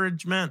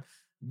encouragement.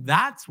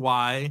 That's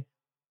why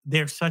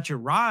there's such a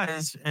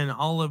rise in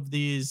all of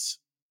these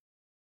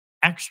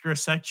extra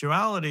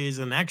sexualities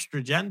and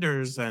extra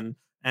genders and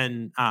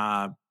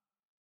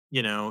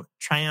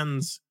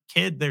trans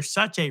kid. There's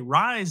such a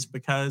rise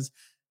because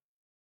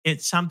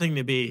it's something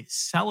to be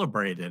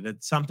celebrated.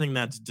 It's something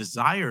that's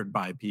desired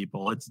by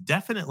people. It's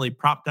definitely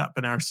propped up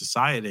in our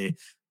society.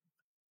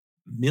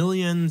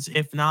 Millions,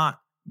 if not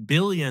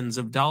billions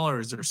of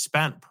dollars are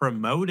spent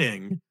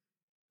promoting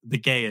the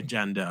gay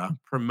agenda,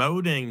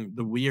 promoting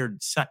the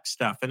weird sex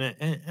stuff.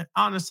 And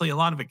honestly, a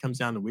lot of it comes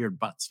down to weird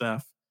butt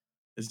stuff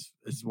is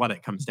what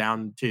it comes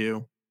down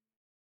to.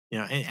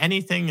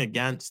 Anything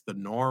against the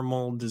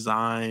normal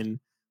design,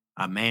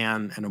 a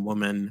man and a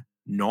woman,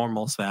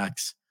 normal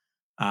sex,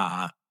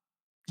 uh,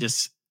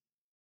 just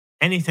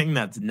anything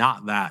that's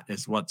not that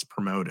is what's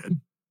promoted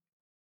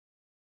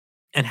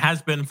and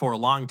has been for a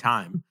long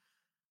time.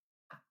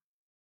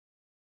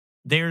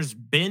 There's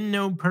been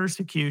no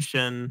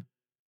persecution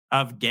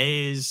of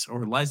gays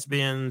or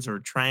lesbians or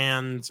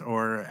trans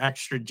or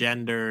extra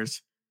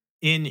genders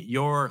in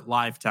your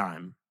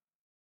lifetime,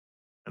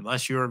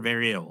 unless you are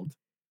very old.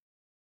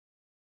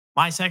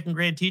 My second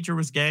grade teacher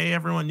was gay.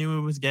 Everyone knew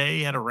he was gay.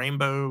 He had a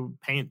rainbow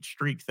paint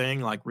streak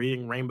thing, like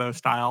reading rainbow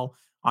style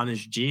on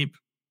his Jeep.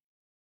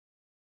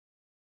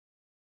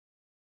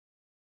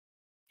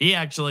 He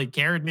actually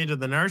carried me to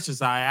the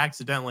nurse's. I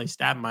accidentally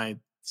stabbed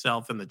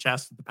myself in the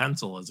chest with a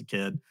pencil as a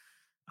kid.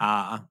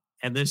 Uh,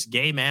 and this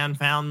gay man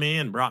found me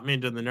and brought me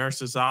to the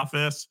nurse's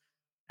office.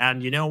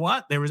 And you know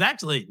what? There was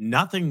actually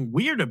nothing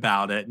weird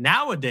about it.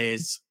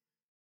 Nowadays,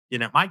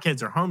 my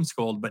kids are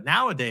homeschooled, but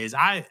nowadays,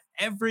 I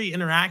every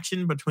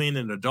interaction between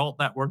an adult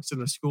that works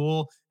in a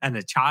school and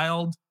a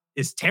child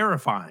is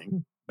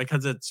terrifying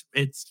because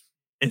it's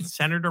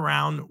centered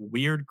around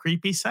weird,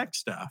 creepy sex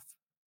stuff.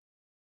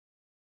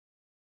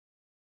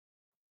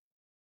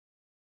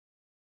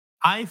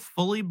 I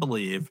fully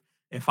believe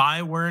if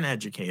I were an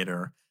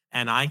educator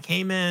and I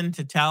came in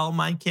to tell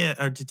my kid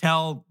or to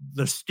tell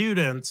the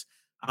students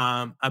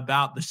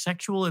about the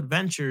sexual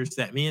adventures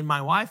that me and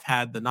my wife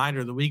had the night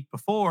or the week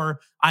before,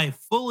 I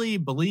fully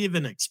believe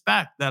and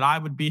expect that I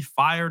would be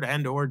fired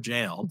and or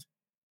jailed.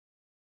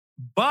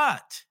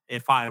 But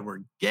if I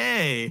were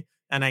gay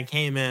and I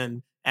came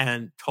in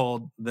and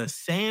told the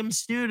same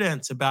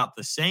students about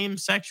the same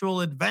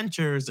sexual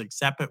adventures,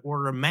 except it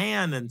were a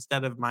man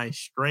instead of my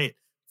straight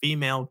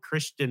female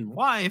Christian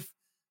wife,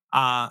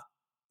 uh,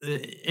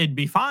 it'd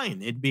be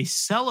fine. It'd be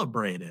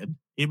celebrated.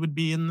 It would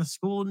be in the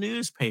school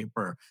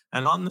newspaper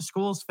and on the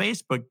school's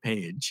Facebook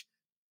page.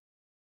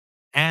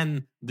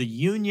 And the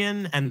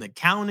union and the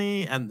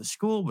county and the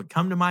school would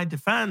come to my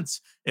defense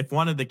if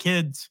one of the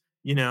kids,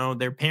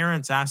 their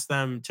parents asked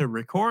them to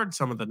record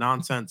some of the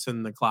nonsense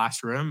in the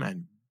classroom.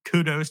 And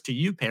kudos to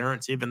you,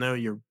 parents, even though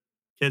your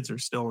kids are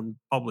still in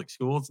public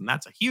schools, and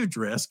that's a huge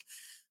risk.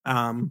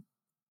 Um,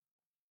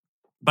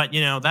 but,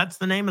 that's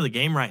the name of the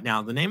game right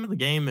now. The name of the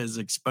game is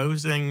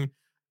exposing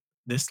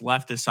this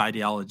leftist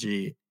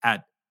ideology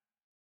at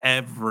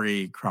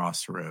every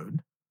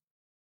crossroad.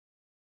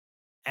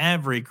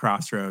 Every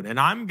crossroad. And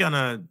I'm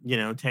gonna,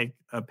 take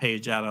a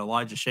page out of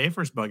Elijah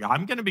Schaefer's book.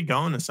 I'm gonna be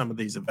going to some of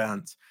these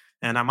events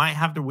and I might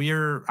have to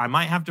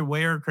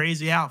wear a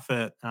crazy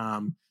outfit.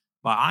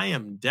 But I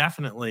am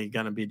definitely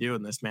gonna be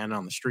doing this man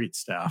on the street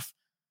stuff.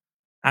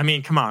 I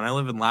mean, come on, I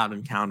live in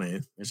Loudoun County.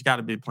 There's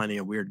gotta be plenty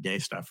of weird gay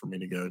stuff for me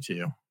to go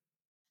to.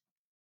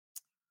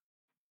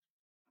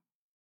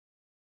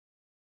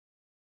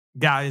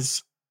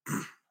 Guys,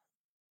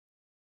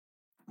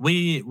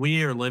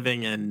 we are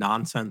living in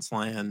nonsense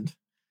land.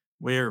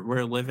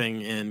 We're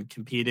living in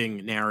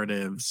competing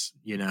narratives,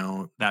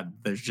 that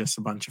there's just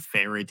a bunch of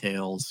fairy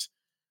tales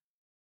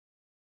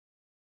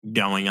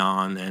going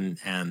on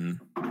and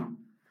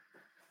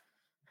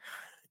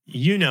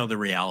the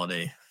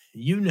reality.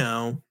 You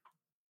know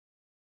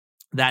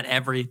that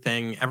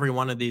every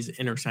one of these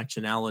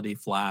intersectionality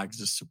flags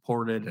is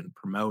supported and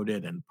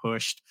promoted and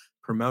pushed,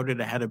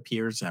 promoted ahead of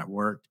peers at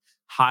work,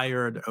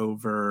 hired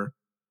over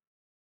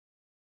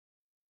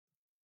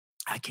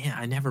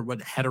I never would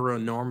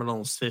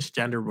heteronormal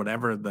cisgender,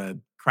 whatever the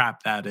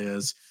crap that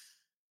is.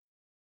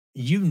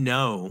 you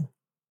know,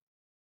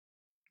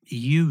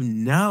 you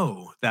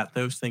know that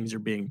those things are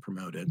being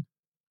promoted.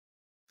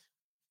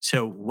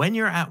 So when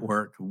you're at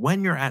work,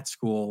 when you're at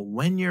school,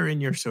 when you're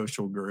in your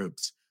social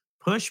groups,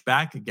 push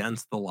back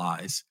against the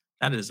lies.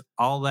 That is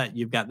all that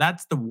you've got.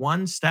 That's the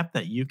one step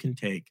that you can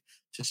take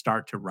to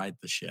start to right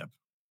the ship.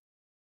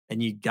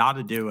 And you got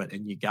to do it,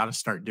 and you got to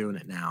start doing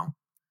it now.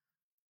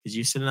 Because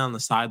you sitting on the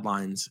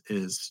sidelines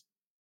is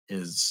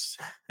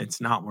it's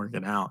not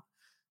working out.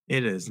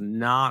 It is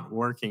not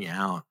working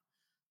out.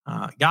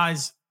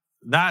 Guys,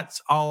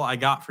 that's all I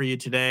got for you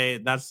today.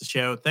 That's the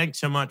show. Thanks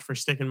so much for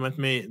sticking with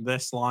me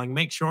this long.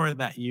 Make sure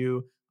that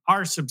you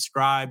are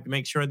subscribed.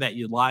 Make sure that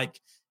you like.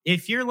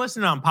 If you're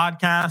listening on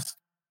podcast,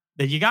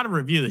 that you got to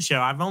review the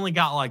show. I've only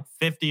got like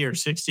 50 or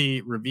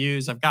 60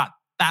 reviews. I've got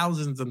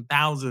thousands and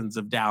thousands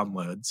of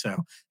downloads.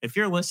 So if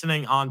you're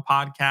listening on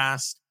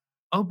podcast,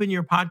 open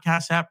your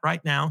podcast app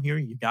right now. Here,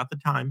 you got the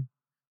time.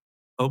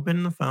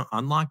 Open the phone,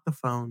 unlock the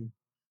phone,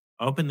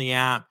 open the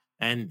app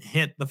and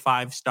hit the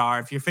 5 star.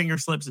 If your finger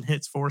slips and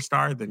hits 4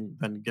 star,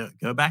 then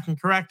go back and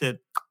correct it.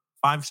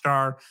 5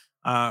 star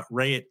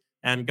rate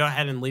and go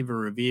ahead and leave a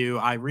review.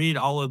 I read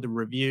all of the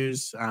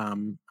reviews. I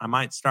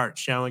might start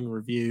showing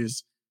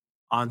reviews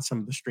on some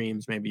of the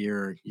streams. Maybe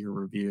your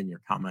review and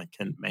your comment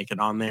can make it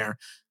on there.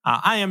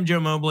 I am Joe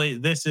Mobley.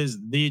 This is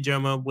the Joe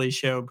Mobley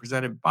Show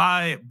presented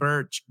by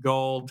Birch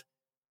Gold.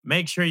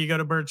 Make sure you go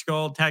to Birch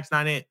Gold, text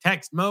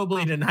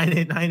Mobley to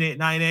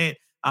 989898.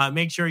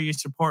 Make sure you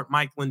support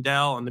Mike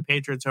Lindell and the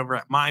Patriots over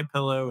at My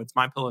Pillow. It's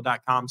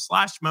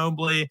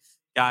mypillow.com/Mobley.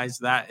 Guys,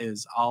 that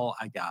is all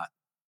I got.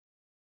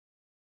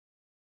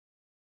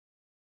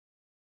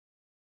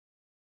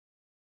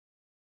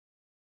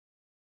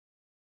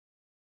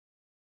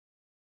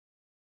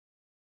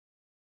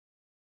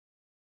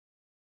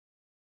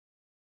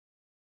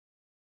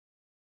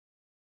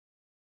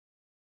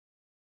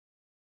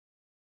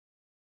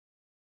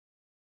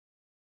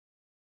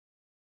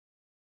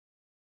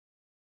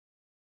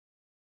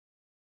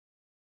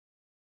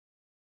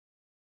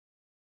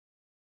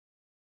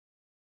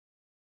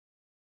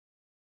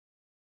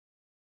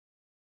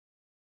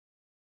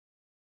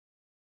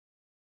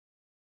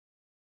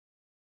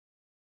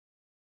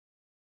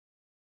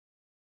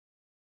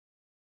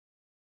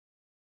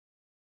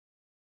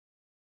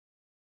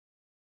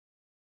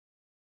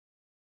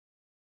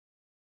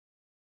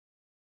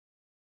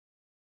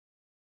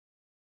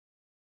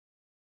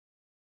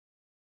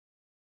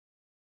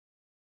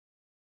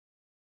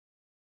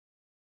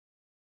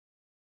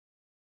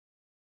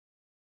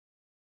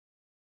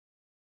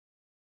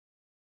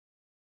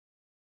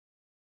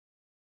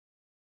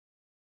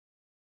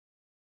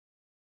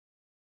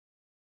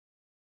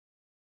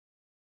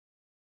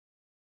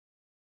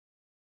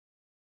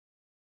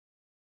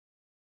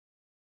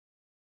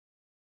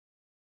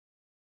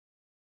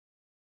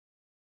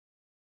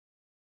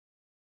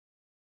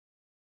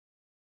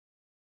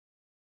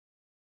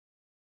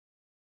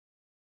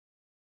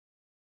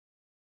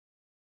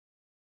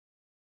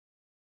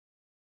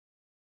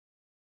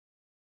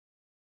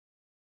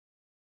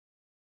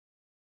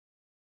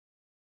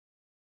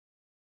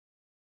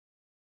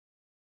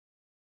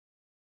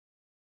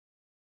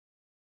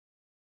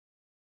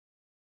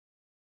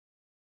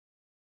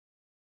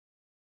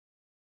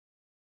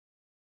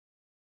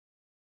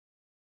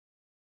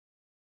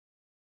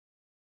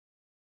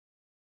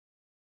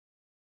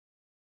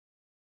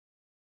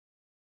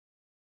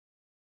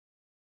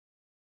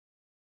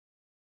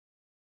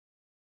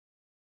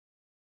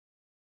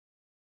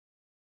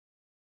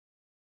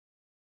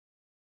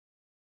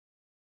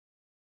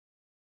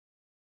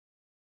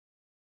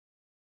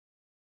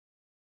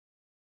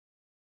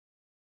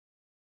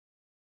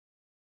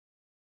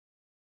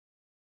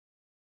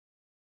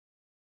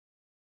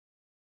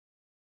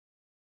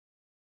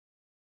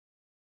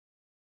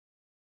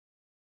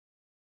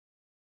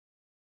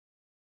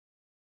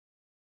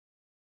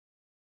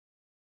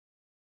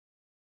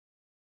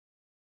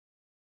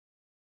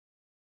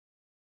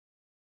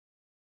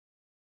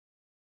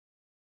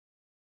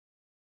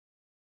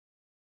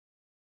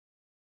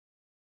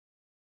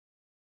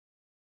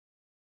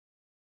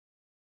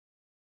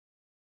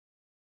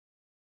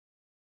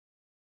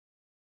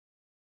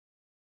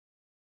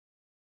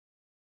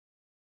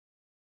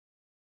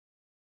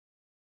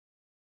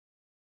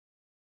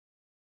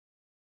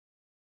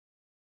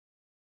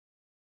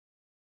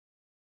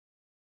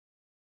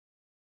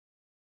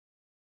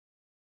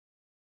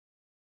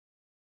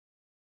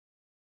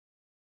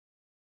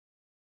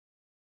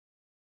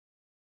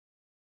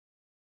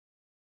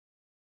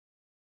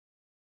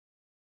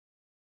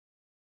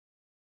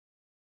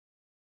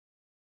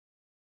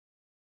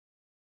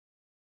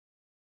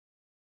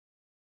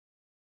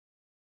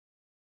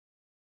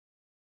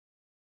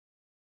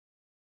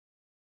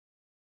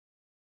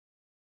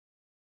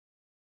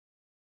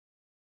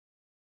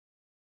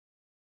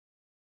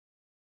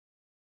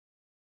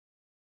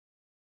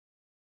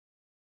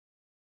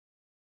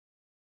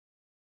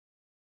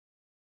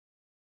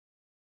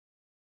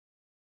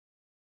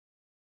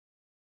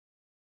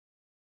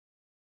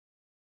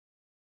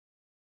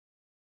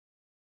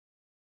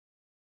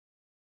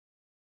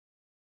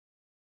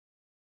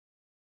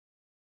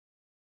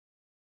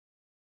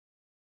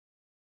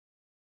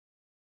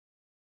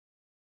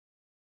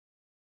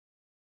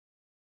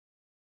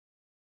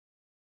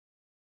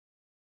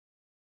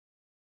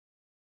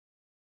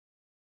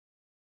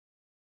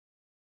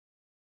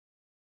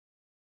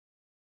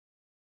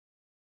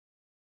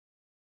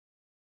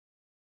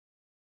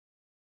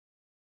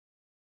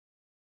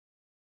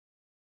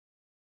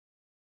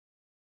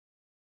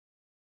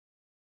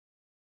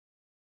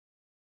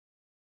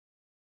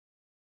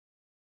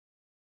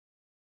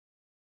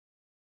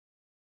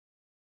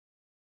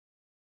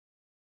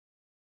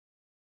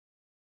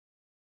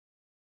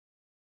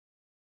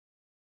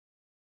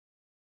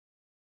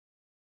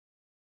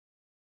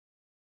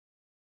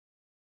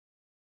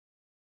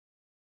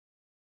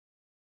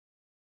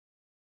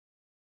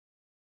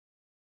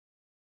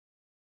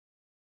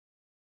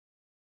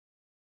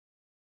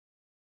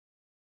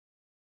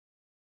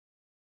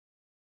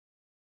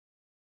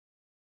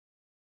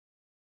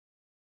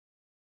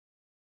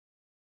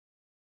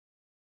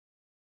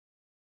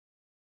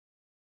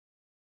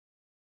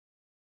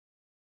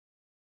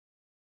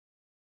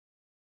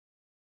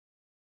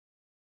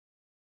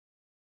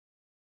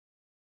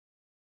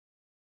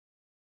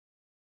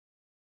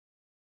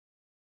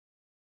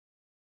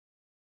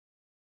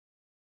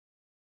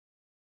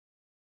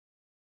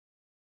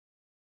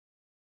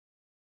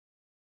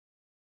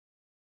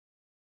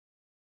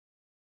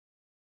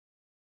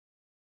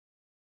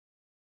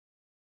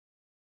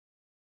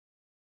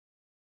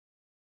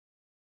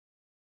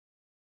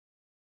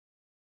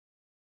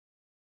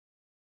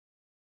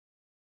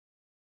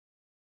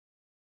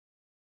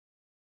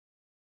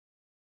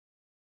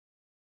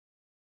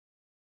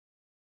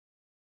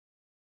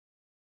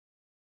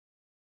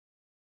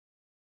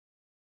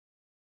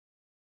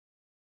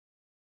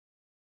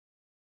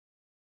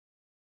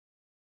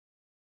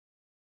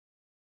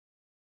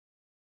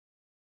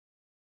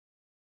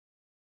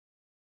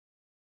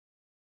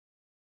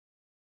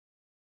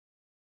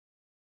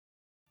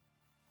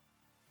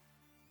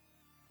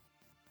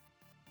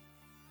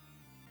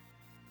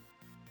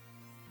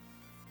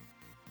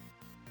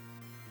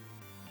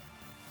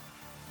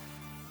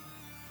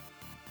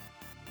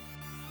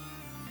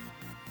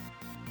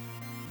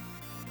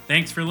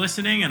 Thanks for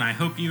listening, and I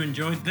hope you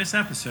enjoyed this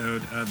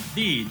episode of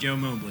The Joe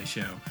Mobley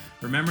Show.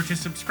 Remember to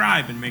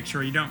subscribe and make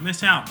sure you don't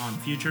miss out on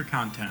future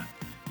content.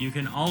 You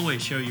can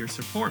always show your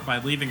support by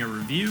leaving a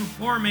review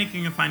or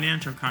making a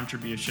financial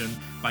contribution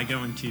by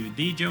going to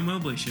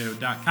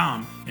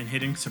thejoemobleyshow.com and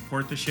hitting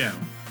support the show.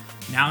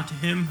 Now to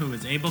him who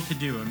is able to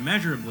do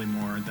immeasurably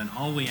more than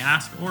all we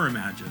ask or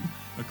imagine,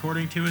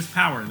 according to his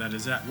power that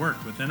is at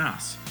work within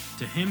us.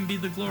 To him be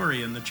the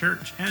glory in the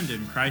church and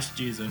in Christ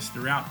Jesus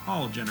throughout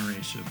all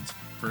generations,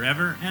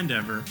 forever and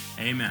ever.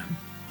 Amen.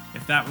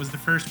 If that was the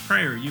first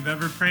prayer you've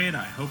ever prayed,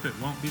 I hope it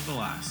won't be the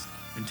last.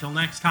 Until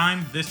next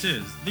time, this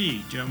is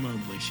The Joe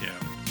Mobley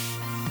Show.